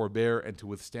to forbear and to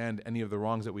withstand any of the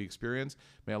wrongs that we experience.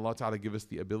 May Allah Ta'ala give us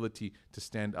the ability to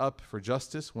stand up for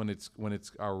justice when it's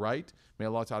our right. May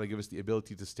Allah Ta'ala give us the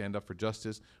ability to stand up for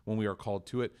justice when we are called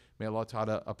to it. May Allah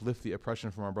Ta'ala uplift the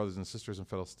oppression from our brothers and sisters in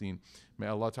Palestine. May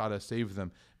Allah Ta'ala save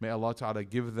them. May Allah Ta'ala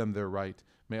give them their right.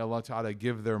 May Allah Ta'ala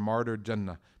give their martyred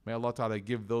Jannah. May Allah Ta'ala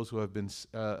give those who have been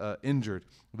injured,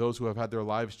 those who have had their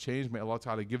lives changed. May Allah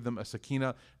Ta'ala give them a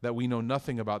sakina that we know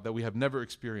nothing about, that we have never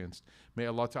experienced. May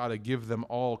Allah Ta'ala give them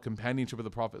all companionship with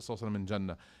the Prophet ﷺ in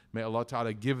Jannah. May Allah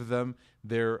Ta'ala give them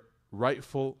their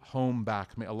rightful home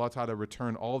back. May Allah Ta'ala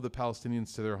return all the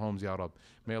Palestinians to their homes, Ya Rab.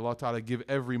 May Allah Ta'ala give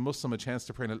every Muslim a chance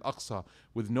to pray in Al-Aqsa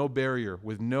with no barrier,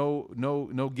 with no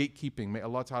gatekeeping. May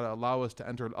Allah Ta'ala allow us to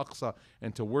enter Al-Aqsa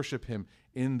and to worship Him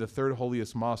in the third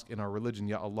holiest mosque in our religion,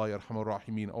 Ya Allah, Ya Arhamar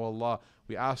Rahimin. Oh Allah,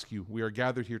 we ask you, we are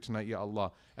gathered here tonight, Ya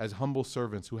Allah, as humble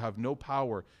servants who have no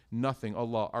power, nothing,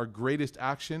 Allah. Our greatest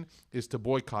action is to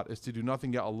boycott, is to do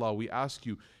nothing, Ya Allah. We ask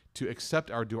you to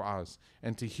accept our du'as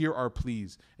and to hear our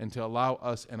pleas and to allow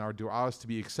us and our du'as to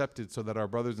be accepted so that our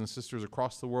brothers and sisters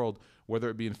across the world, whether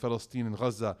it be in Palestine and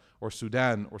Gaza or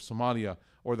Sudan or Somalia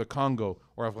or the Congo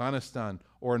or Afghanistan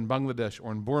or in Bangladesh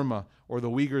or in Burma or the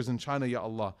Uyghurs in China, Ya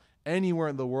Allah, anywhere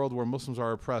in the world where Muslims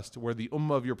are oppressed, where the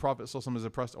ummah of your Prophet ﷺ is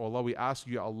oppressed, oh Allah, we ask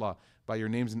you, Ya Allah, by your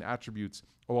names and attributes,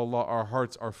 oh Allah, our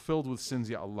hearts are filled with sins,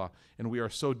 Ya Allah, and we are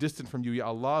so distant from you, Ya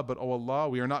Allah, but oh Allah,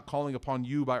 we are not calling upon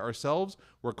you by ourselves,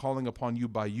 we're calling upon you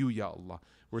by you, Ya Allah.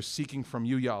 We're seeking from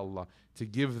you, Ya Allah, to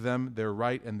give them their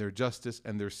right and their justice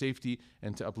and their safety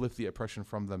and to uplift the oppression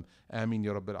from them. Ameen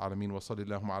Ya Rabbil Alameen. Wa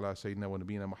sallallahu ala Sayyidina wa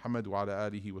Nabina Muhammad wa ala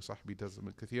alihi wa sahbihi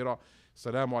tasliman kathira.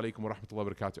 Assalamu alaikum wa rahmatullahi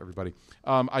wa barakatuh, everybody.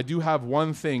 I do have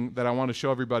one thing that I want to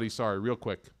show everybody, real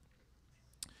quick.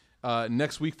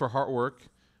 Next week for Heartwork,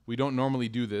 we don't normally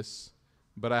do this,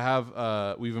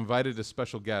 but we've invited a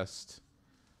special guest,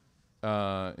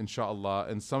 inshallah,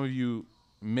 and some of you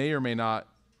may or may not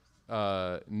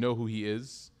know who he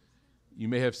is. You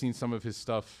may have seen some of his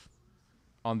stuff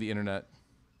on the internet.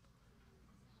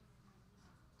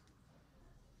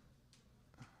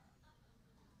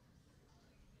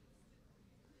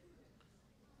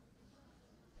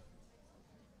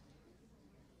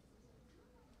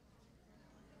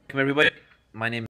 Welcome everybody. My name